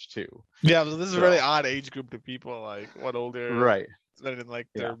Nadia's age too. Yeah, but this is a really odd age group of people. Like one older, right? Then in like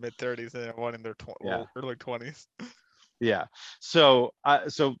their mid 30s, and one in their early 20s. Yeah. So,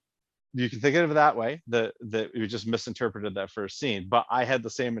 so you can think of it that way. That you just misinterpreted that first scene, but I had the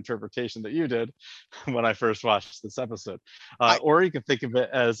same interpretation that you did when I first watched this episode. Or you can think of it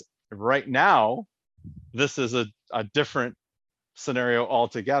as right now, this is a different scenario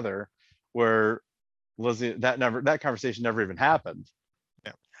altogether, where Lizzie that conversation never even happened.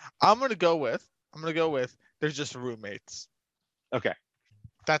 Yeah, I'm gonna go with they're just roommates. Okay,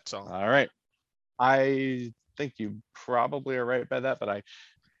 that's all. All right, I think you probably are right by that, but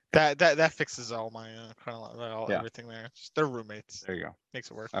that fixes all my everything there. Just, they're roommates. There you go.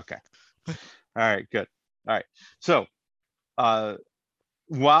 Makes it work. Okay. All right, good. All right. So,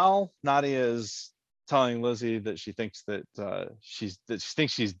 while Nadia is telling Lizzie that she thinks that she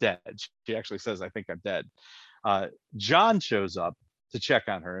thinks she's dead, she actually says, "I think I'm dead." John shows up to check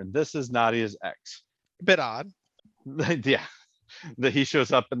on her, and this is Nadia's ex. A bit odd. Yeah. That he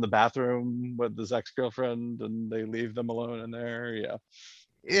shows up in the bathroom with his ex-girlfriend and they leave them alone in there.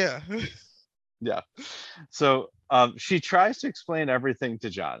 Yeah. Yeah. So she tries to explain everything to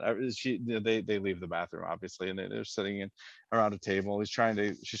John. They leave the bathroom, obviously, and they're sitting around a table. She's trying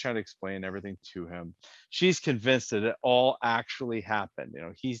to explain everything to him. She's convinced that it all actually happened.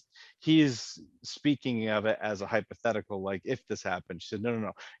 He's speaking of it as a hypothetical, like if this happened. She said,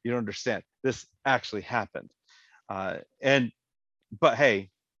 no, you don't understand. This actually happened. But hey,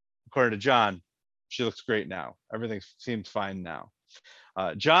 according to John, she looks great now. Everything seems fine now.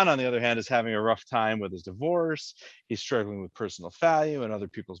 John, on the other hand, is having a rough time with his divorce. He's struggling with personal value and other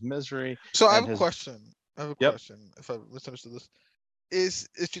people's misery. So I have a question. If I misunderstood this, is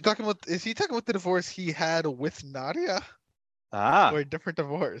he talking about the divorce he had with Nadia? Or a different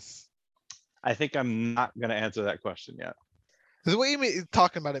divorce? I think I'm not going to answer that question yet. The way you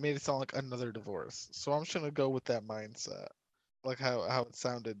talking about it made it sound like another divorce. So I'm just going to go with that mindset. Like how it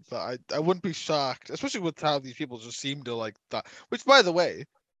sounded, but I wouldn't be shocked, especially with how these people just seem to like that. Which, by the way,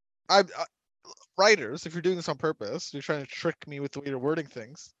 writers, if you're doing this on purpose, you're trying to trick me with the way you're wording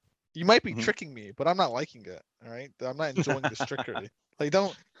things. You might be tricking me, but I'm not liking it. All right, I'm not enjoying this trickery. Like,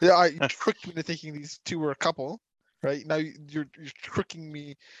 you tricked me into thinking these two were a couple, right? Now you're tricking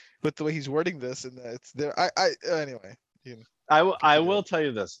me with the way he's wording this, and it's there. Anyway. I will tell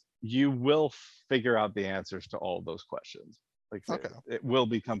you this: you will figure out the answers to all those questions. Like, okay. It will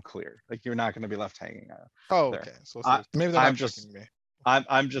become clear. Like, you're not going to be left hanging out. Oh, okay. So maybe they're not tricking me.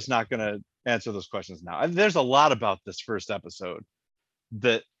 I'm just not going to answer those questions now. And there's a lot about this first episode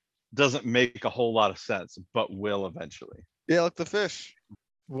that doesn't make a whole lot of sense, but will eventually. Yeah, like the fish.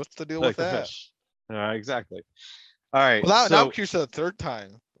 What's the deal with that? The fish. Exactly. All right. Well, now I'm curious the third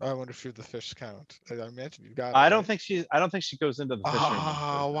time. I wonder if the fish count. I imagine you got it. I don't think she goes into the fish room.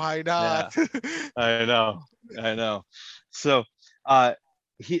 Oh, why not? Yeah. I know. So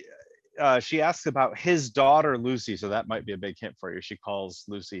she asks about his daughter Lucy, so that might be a big hint for you. She calls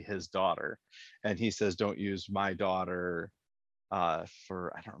Lucy his daughter, and he says, "Don't use my daughter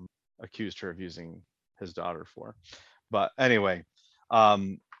for," I don't know, accused her of using his daughter for. But anyway,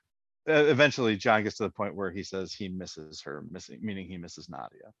 eventually John gets to the point where he says he misses her, meaning he misses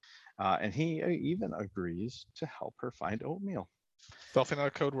Nadia, and he even agrees to help her find oatmeal. Definitely not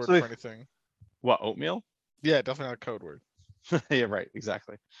a code word for anything. What, oatmeal? Yeah, definitely not a code word. Yeah, right,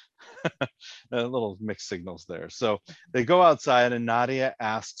 exactly. Little mixed signals there. So they go outside, and Nadia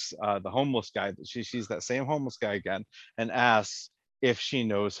asks the homeless guy, she's that same homeless guy again, and asks if she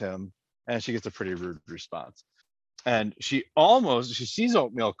knows him, and she gets a pretty rude response. And she sees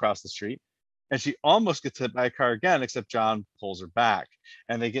oatmeal across the street, and she almost gets hit by a car again, except John pulls her back,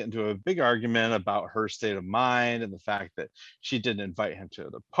 and they get into a big argument about her state of mind and the fact that she didn't invite him to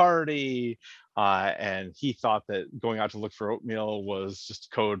the party, and he thought that going out to look for oatmeal was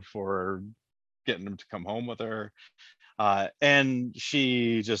just code for getting him to come home with her. And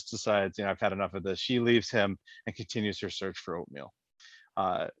she just decides, I've had enough of this. She leaves him and continues her search for oatmeal.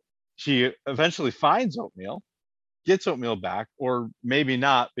 She eventually finds oatmeal, gets oatmeal back, or maybe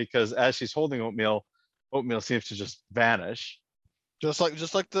not, because as she's holding oatmeal seems to just vanish. Just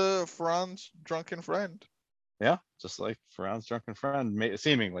like the Franz drunken friend. Yeah, just like Franz drunken friend,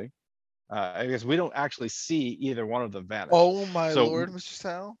 seemingly. I guess we don't actually see either one of them vanish. Oh my lord, Mr.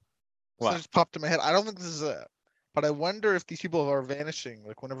 Sal. What? So just popped in my head. I don't think this is it, but I wonder if these people are vanishing.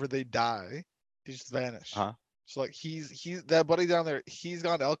 Like whenever they die, they just vanish. Uh-huh. So like he's that buddy down there. He's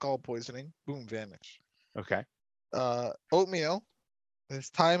got alcohol poisoning. Boom, vanish. Okay. Oatmeal, his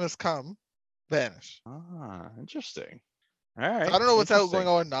time has come, vanish. Interesting. All I right. don't know what's out going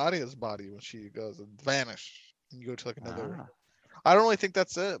Interesting. on in Nadia's body when she goes and vanish and you go to like another. Ah, I don't really think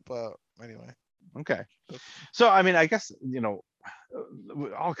that's it, but anyway. okay. So, I mean, I guess,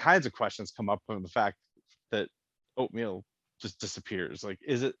 all kinds of questions come up from the fact that oatmeal just disappears. Like,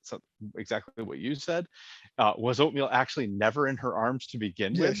 is it exactly what you said? Was oatmeal actually never in her arms to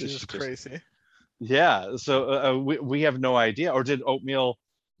begin Yeah, with? Is she's she just just, crazy. yeah. So we have no idea. Or did oatmeal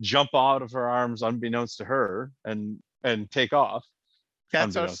jump out of her arms unbeknownst to her and take off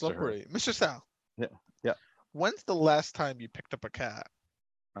Cats are unbeknownst to her? slippery. Mr. Sal, Yeah. Yeah. when's the last time you picked up a cat?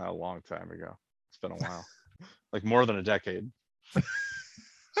 A long time ago. It's been a while. Like more than a decade.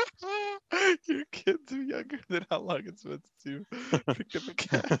 Your kids are younger than how long it's been since you picked up a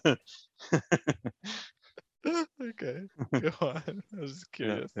cat. Okay, go on. I was just Yeah,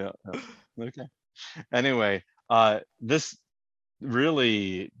 curious. yeah, yeah. Okay. Anyway, this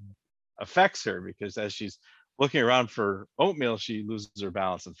really affects her because as she's looking around for oatmeal, she loses her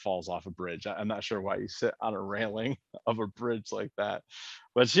balance and falls off a bridge. I'm not sure why you sit on a railing of a bridge like that,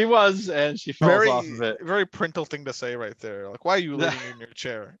 but she was, and she falls off Very, of it. very parental thing to say right there. Like, why are you leaning in your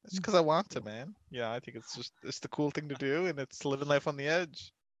chair? It's because I want to, man. Yeah, I think it's the cool thing to do, and it's living life on the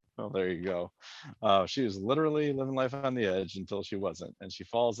edge. Oh, there you go. She was literally living life on the edge until she wasn't, and she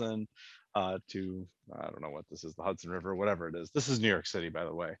falls in to I don't know what this is, the Hudson River, whatever it is. This is New York City, by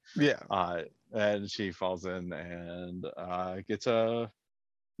the way. Yeah. And she falls in and gets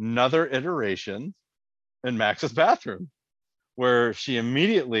another iteration in Max's bathroom, where she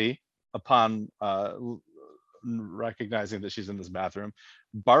immediately, upon recognizing that she's in this bathroom,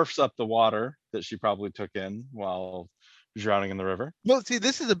 barfs up the water that she probably took in while drowning in the river. Well, see,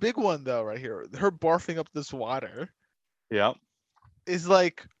 this is a big one though, right here. Her barfing up this water Yeah. is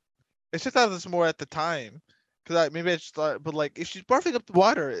like, it's just that it's more at the time, because maybe I just thought, but like, if she's barfing up the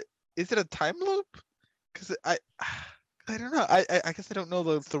water, is it a time loop? Because I don't know. I guess I don't know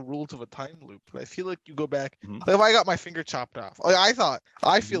the rules of a time loop, but I feel like you go back. Mhm. Like if I got my finger chopped off, like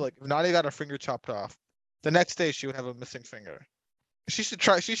I feel Mhm. like if Nadia got her finger chopped off, the next day she would have a missing finger. She should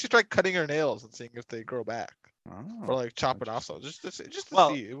try. She should try cutting her nails and seeing if they grow back, or Oh, like chop it off. interesting. So just to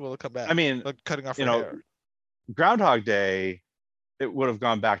Well, see will it come I back. mean, Like cutting off you her know, hair. Groundhog Day, it would have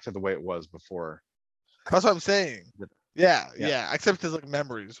gone back to the way it was before. That's what I'm saying. Yeah, Yeah. yeah. Except his like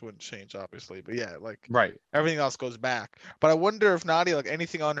memories wouldn't change, obviously. But yeah, like Right. everything else goes back. But I wonder if Nadia, like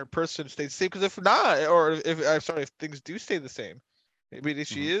anything on her person stays the same. Because if not, or if I'm sorry, if things do stay the same, maybe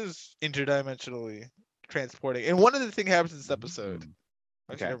she Mhm. is interdimensionally transporting. And one of the things happens in this episode.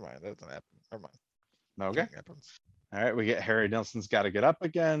 Actually, Okay. never mind. That doesn't happen. Never mind. Okay. Nothing happens. All right, we get Harry Nilsson's got to get up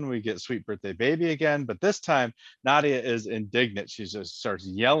again. We get Sweet Birthday Baby again, but this time Nadia is indignant. She just starts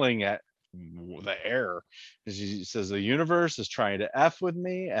yelling at the air. She says the universe is trying to F with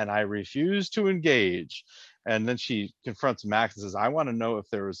me and I refuse to engage. And then she confronts Max and says, I want to know if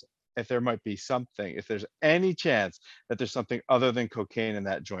there might be something, if there's any chance that there's something other than cocaine in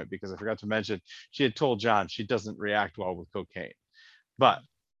that joint, because I forgot to mention she had told John she doesn't react well with cocaine. But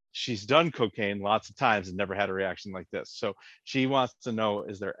she's done cocaine lots of times and never had a reaction like this. So she wants to know,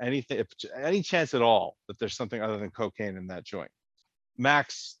 is there anything, if any chance at all that there's something other than cocaine in that joint?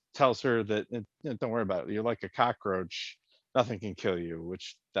 Max tells her that, don't worry about it. You're like a cockroach. Nothing can kill you,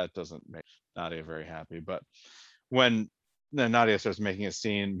 which that doesn't make Nadia very happy. But when then Nadia starts making a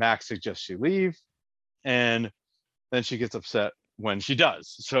scene, Max suggests she leave. And then she gets upset when she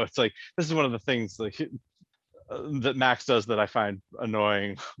does. So it's like, this is one of the things like that Max does that I find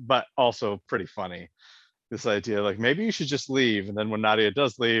annoying, but also pretty funny. This idea, like maybe you should just leave, and then when Nadia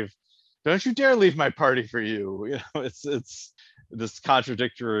does leave, don't you dare leave my party for you. You know, it's this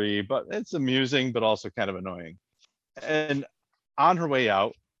contradictory, but it's amusing, but also kind of annoying. And on her way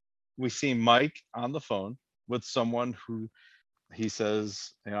out, we see Mike on the phone with someone who he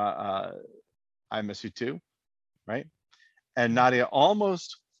says, "I miss you too," right? And Nadia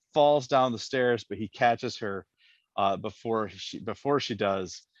almost falls down the stairs, but he catches her before she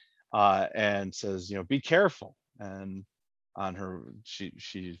does, and says, "Be careful." And on her,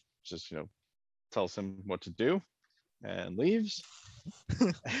 she just tells him what to do and leaves.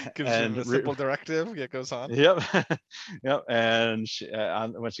 Gives him And a simple directive. Yeah, goes on. yep, yep. And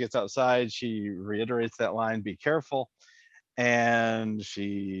when she gets outside, she reiterates that line, "Be careful." And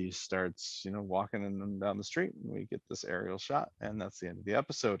she starts, walking down the street, and we get this aerial shot, and that's the end of the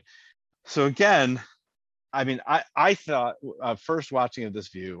episode. So again, I mean, I thought first watching of this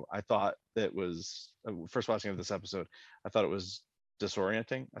view, I thought it was first watching of this episode, I thought it was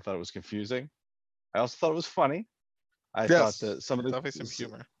disorienting. I thought it was confusing. I also thought it was funny. I thought Yes, that some of definitely some the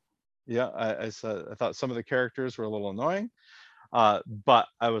humor. Yeah, I said I thought some of the characters were a little annoying, but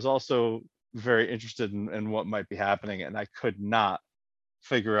I was also very interested in what might be happening, and I could not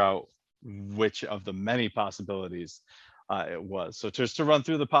figure out which of the many possibilities it was. So just to run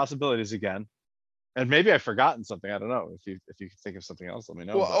through the possibilities again, and maybe I've forgotten something. I don't know. If you can think of something else, let me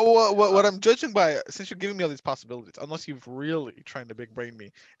know. But What I'm judging by, since you're giving me all these possibilities, unless you've really trying to big brain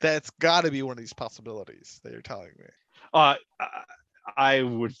me, that's got to be one of these possibilities that you're telling me. I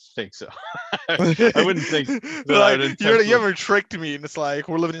would think so. I wouldn't think that I would Like you intentionally. ever tricked me, and it's like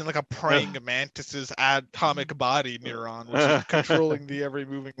we're living in like a praying mantis's atomic body neuron, which is controlling the every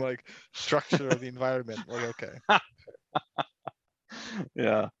moving like structure of the environment. Like, okay,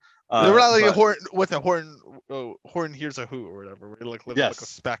 Yeah. we're not like a But horn with a horn. Oh, horn hears a who or whatever. We like live in like a yes.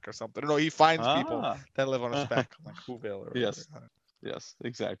 speck or something. No, he finds people Ah. that live on a speck, like Whoville or whatever. Yes. Yes.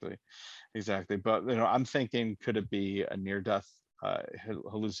 Exactly. But I'm thinking, could it be a near-death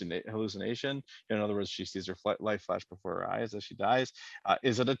hallucination? In other words, she sees her life flash before her eyes as she dies.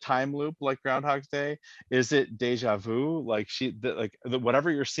 Is it a time loop like Groundhog's Day? Is it deja vu? Like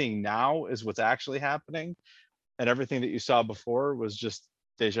whatever you're seeing now is what's actually happening, and everything that you saw before was just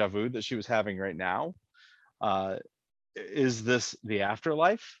deja vu that she was having right now. Uh, is this the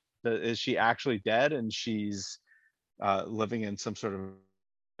afterlife? Is she actually dead and she's living in some sort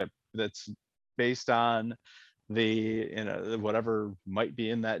of that's based on the whatever might be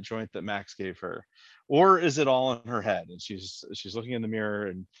in that joint that Max gave her, or is it all in her head and she's looking in the mirror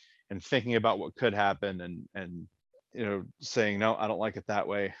and thinking about what could happen and saying, no, I don't like it that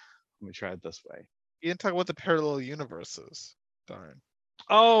way, let me try it this way. You didn't talk about the parallel universes. Darn.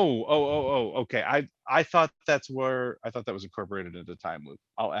 Okay. I thought that was incorporated into time loop.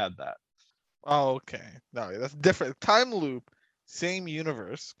 I'll add that. Oh, okay. No, that's different. Time loop, same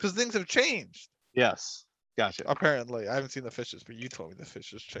universe, because things have changed. Yes, gotcha. Apparently, I haven't seen the fishes, but you told me the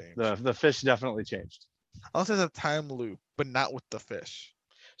fishes changed. The fish definitely changed. I'll say a time loop, but not with the fish.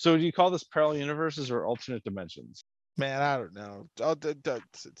 So do you call this parallel universes or alternate dimensions? Man, I don't know.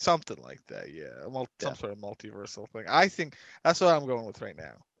 Something like that. Yeah, some Yeah. sort of multiversal thing. I think that's what I'm going with right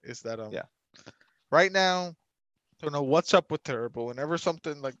now. Is that Yeah. right now, don't know what's up with her, but whenever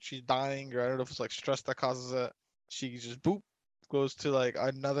something like she's dying, or I don't know if it's like stress that causes it, she just boop goes to like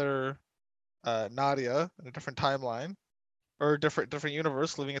another Nadia in a different timeline or a different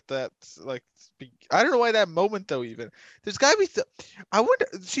universe, living at that like I don't know why that moment though. Even there's gotta be I wonder,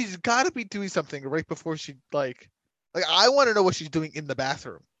 she's gotta be doing something right before she like I want to know what she's doing in the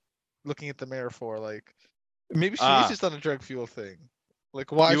bathroom, looking at the mirror for like maybe she is just on a drug fuel thing.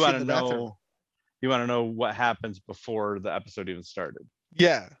 Like why you is she want in to the bathroom? know you want to know what happens before the episode even started?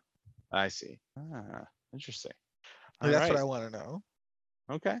 Yeah, I see. Interesting. like All that's what right. I want to know.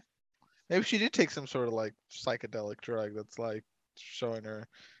 Okay. Maybe she did take some sort of like psychedelic drug that's like showing her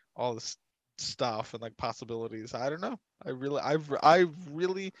all this stuff and like possibilities. I don't know. I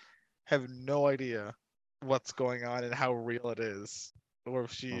really have no idea what's going on and how real it is, or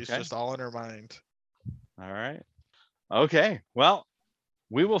if she's Okay. just all in her mind. All right. Okay. Well,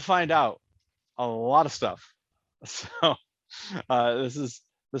 we will find out a lot of stuff. So this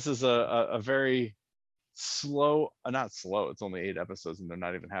is a very slow, not slow, it's only 8 episodes and they're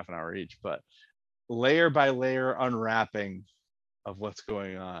not even half an hour each, but layer by layer unwrapping of what's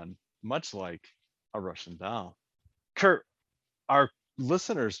going on, much like a Russian doll. Kurt, our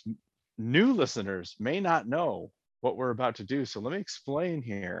listeners, new listeners, may not know what we're about to do. So let me explain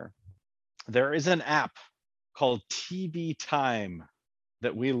here. There is an app called TV Time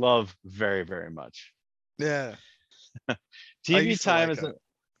that we love very, very much. Yeah, I TV used to Time like is it.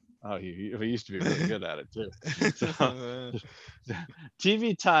 a oh, he used to be really good at it too. So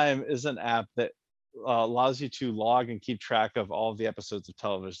TV Time is an app that allows you to log and keep track of all of the episodes of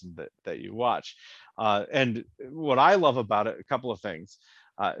television that you watch. And what I love about it, a couple of things.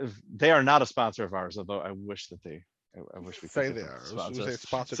 They are not a sponsor of ours, although I wish that I wish we could Say get they them to are. We sponsor say us. it's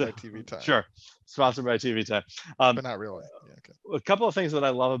sponsored So by TV Time, sure, sponsored by TV Time. but not really. Yeah, okay. A couple of things that I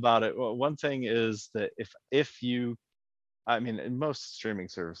love about it. Well, one thing is that if you, I mean, in most streaming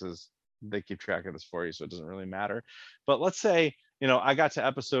services, they keep track of this for you, so it doesn't really matter. But let's say, I got to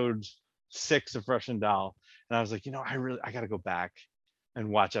episode 6 of Russian Doll, and I was like, I got to go back and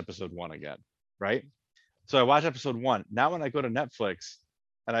watch episode 1 again, right? So I watch episode 1. Now, when I go to Netflix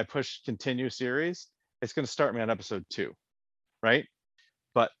and I push continue series, it's going to start me on episode 2, right?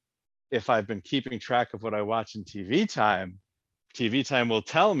 But if I've been keeping track of what I watch in TV Time will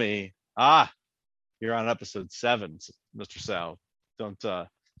tell me, you're on episode 7, Mr. Sal. Don't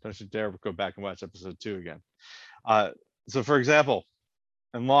you dare go back and watch episode 2 again. So, for example,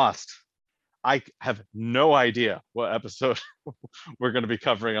 in Lost, I have no idea what episode we're going to be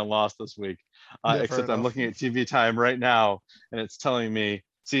covering on Lost this week, Yeah, fair except I'm enough. looking at TV Time right now, and it's telling me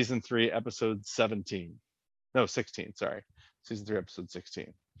season 3, episode 17. No, 16. Sorry, season 3, episode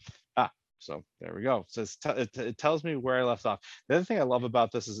 16. So there we go. So it tells me where I left off. The other thing I love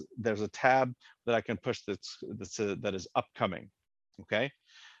about this is there's a tab that I can push that is upcoming. Okay,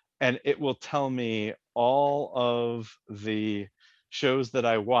 and it will tell me all of the shows that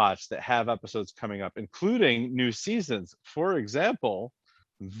I watch that have episodes coming up, including new seasons. For example,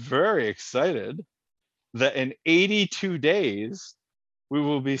 very excited that in 82 days we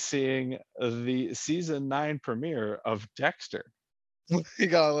will be seeing the season 9 premiere of Dexter. You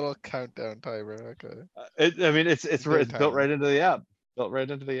got a little countdown timer. Okay. I mean, it's built time. right into the app. Built right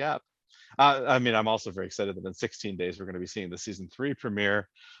into the app. I mean, I'm also very excited that in 16 days we're going to be seeing the season 3 premiere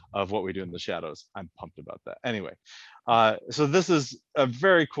of What We Do in the Shadows. I'm pumped about that. Anyway, so this is a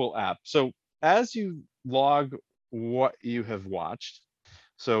very cool app. So as you log what you have watched,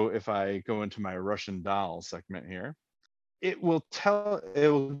 so if I go into my Russian Doll segment here, it will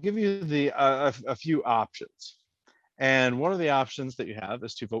give you the a few options. And one of the options that you have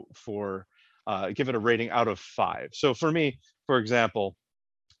is to vote for, give it a rating out of 5. So for me, for example,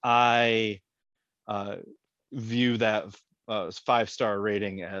 I view that 5-star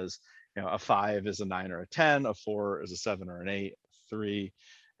rating as, a 5 is a 9 or a 10, a 4 is a 7 or an 8, 3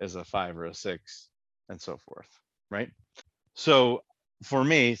 is a 5 or a 6, and so forth, right? So for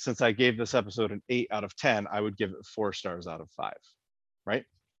me, since I gave this episode an 8 out of 10, I would give it 4 stars out of 5, right?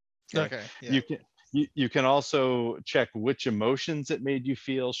 Okay. Yeah. You can also check which emotions it made you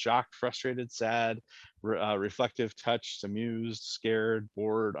feel: shocked, frustrated, sad, reflective, touched, amused, scared,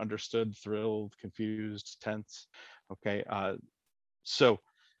 bored, understood, thrilled, confused, tense. Okay, so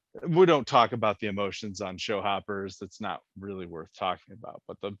we don't talk about the emotions on Show Hoppers. That's not really worth talking about.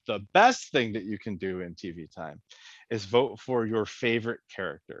 But the best thing that you can do in TV Time is vote for your favorite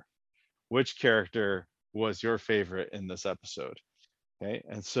character. Which character was your favorite in this episode? Okay,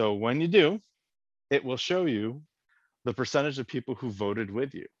 and so when you do, it will show you the percentage of people who voted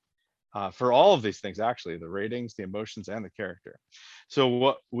with you for all of these things, actually, the ratings, the emotions, and the character. So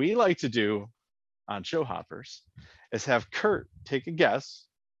what we like to do on Show Hoppers is have Kurt take a guess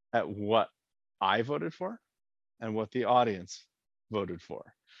at what I voted for and what the audience voted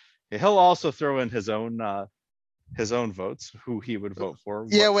for. He'll also throw in his own votes, who he would vote for.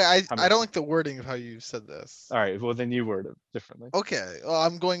 Yeah, wait, I don't like the wording of how you said this. All right, well then you word it differently. Okay, well,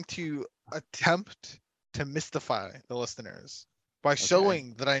 I'm going to attempt to mystify the listeners by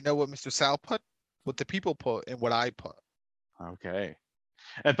showing that I know what Mr. Sal put, what the people put, and what I put. Okay.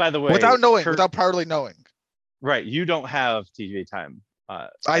 And by the way, without knowing, without properly knowing. Right, you don't have TV Time.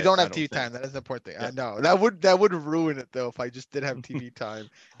 I don't have TV Time. That is the important thing. Yeah. I know that would ruin it though if I just did have TV Time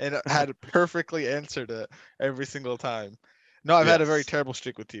and had perfectly answered it every single time. No, I've had a very terrible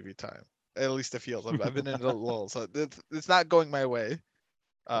streak with TV Time. At least it feels. I've been in a lull, so it's not going my way.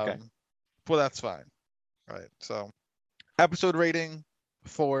 Well, that's fine. Right. So, episode rating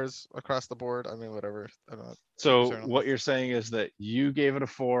 4s across the board. I mean, whatever. I don't know. So what you're saying is that you gave it a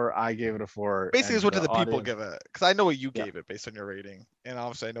 4, I gave it a 4. Basically, is what did the people give it? Because I know what you gave it based on your rating, and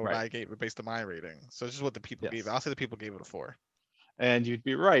obviously I know what I gave it based on my rating. So it's just what the people gave it. I'll say the people gave it a 4. And you'd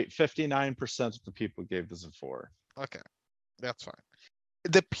be right. 59% of the people gave this a 4. Okay, that's fine.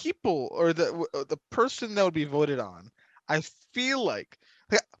 The people or the person that would be voted on, I feel like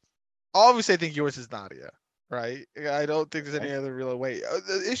obviously I think yours is Nadia. Right, I don't think there's any other real way.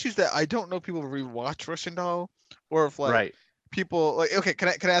 The issues that I don't know if people rewatch Russian Doll, or if people like. Okay, can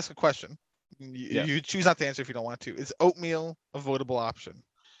I ask a question? You choose not to answer if you don't want to. Is oatmeal a votable option?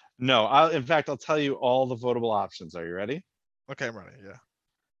 No, in fact, I'll tell you all the votable options. Are you ready? Okay, I'm ready. Yeah.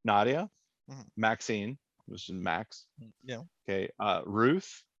 Nadia, Maxine, which is Max. Yeah. Okay.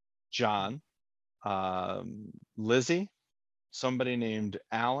 Ruth, John, Lizzie, somebody named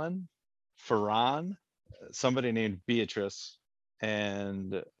Alan, Ferran, somebody named Beatrice,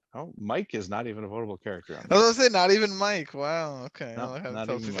 and Mike is not even a votable character on this. I was gonna say not even Mike. Wow. Okay. No, not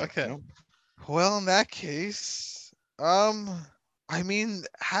even Mike. Okay. No. Well, in that case, I mean,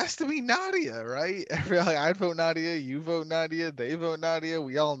 has to be Nadia, right? I'd vote Nadia. You vote Nadia. They vote Nadia.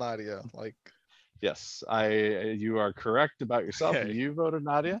 We all Nadia. Like. Yes, you are correct about yourself. Okay. You voted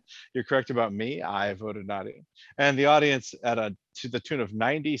Nadia. You're correct about me. I voted Nadia. And the audience to the tune of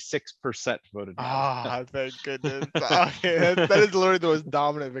 96% voted Nadia. Ah, thank goodness. Okay, that is literally the most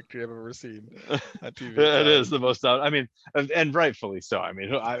dominant victory I've ever seen on TV. It is the most dominant. I mean, and rightfully so. I mean,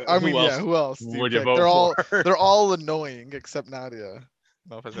 who else would you vote for? They're all annoying except Nadia.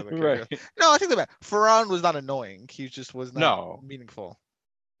 No, if I said that right. No, I think that Ferran was not annoying. He just was not meaningful.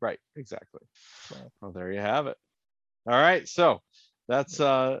 Right, exactly. So, Well, there you have it. All right, so that's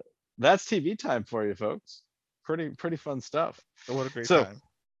TV time for you folks. Pretty fun stuff. what a great So time.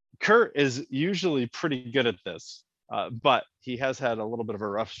 Kurt is usually pretty good at this, but he has had a little bit of a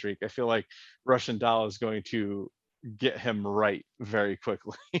rough streak. I feel like Russian Doll is going to get him right very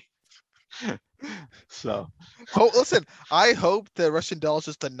quickly. So, Oh, listen, I hope the Russian Doll is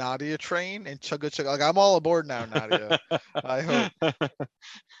just the Nadia train and chugga chugga. Like I'm all aboard now, Nadia. I hope.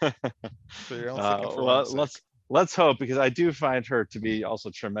 So you're only thinking for my well, sake. let's hope, because I do find her to be also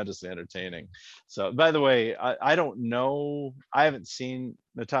tremendously entertaining. So, by the way, I don't know, I haven't seen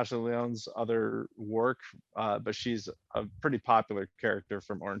Natasha Lyonne's other work, but she's a pretty popular character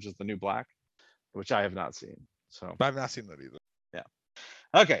from Orange is the New Black, which I have not seen. So I've not seen that either. yeah.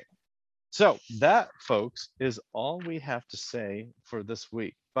 Okay. So that, folks, is all we have to say for this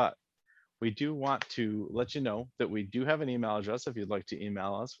week. But we do want to let you know that we do have an email address if you'd like to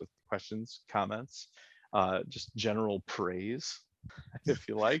email us with questions, comments, just general praise, if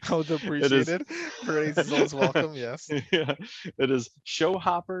you like. Oh, it's appreciated. Praise is always welcome. Yes. Yeah, it is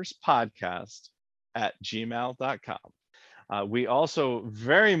showhopperspodcast@gmail.com. We also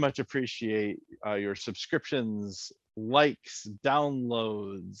very much appreciate your subscriptions, likes,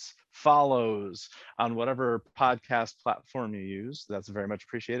 downloads, follows on whatever podcast platform you use. That's very much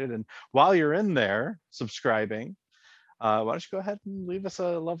appreciated. And while you're in there subscribing, why don't you go ahead and leave us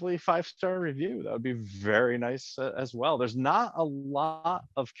a lovely 5-star review? That would be very nice as well. There's not a lot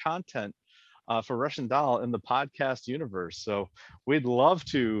of content for Russian Doll in the podcast universe, so we'd love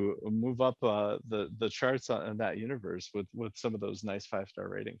to move up the charts in that universe with some of those nice 5-star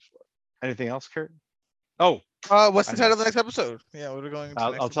ratings for it. Anything else, Kurt? Oh, What's the title of the next episode? Yeah, what are we going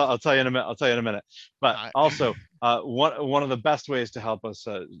into next? I'll tell you in a minute. I'll tell you in a minute. But also, one of the best ways to help us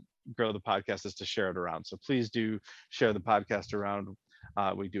grow the podcast is to share it around. So please do share the podcast around.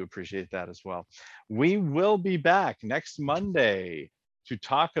 We do appreciate that as well. We will be back next Monday to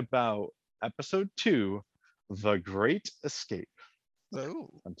talk about episode 2, The Great Escape.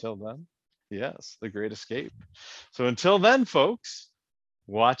 Oh. Until then, yes, The Great Escape. So until then, folks,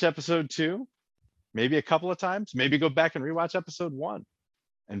 watch episode 2, maybe a couple of times, maybe go back and rewatch episode 1,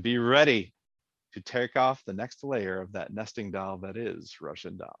 and be ready to take off the next layer of that nesting doll that is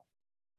Russian Doll.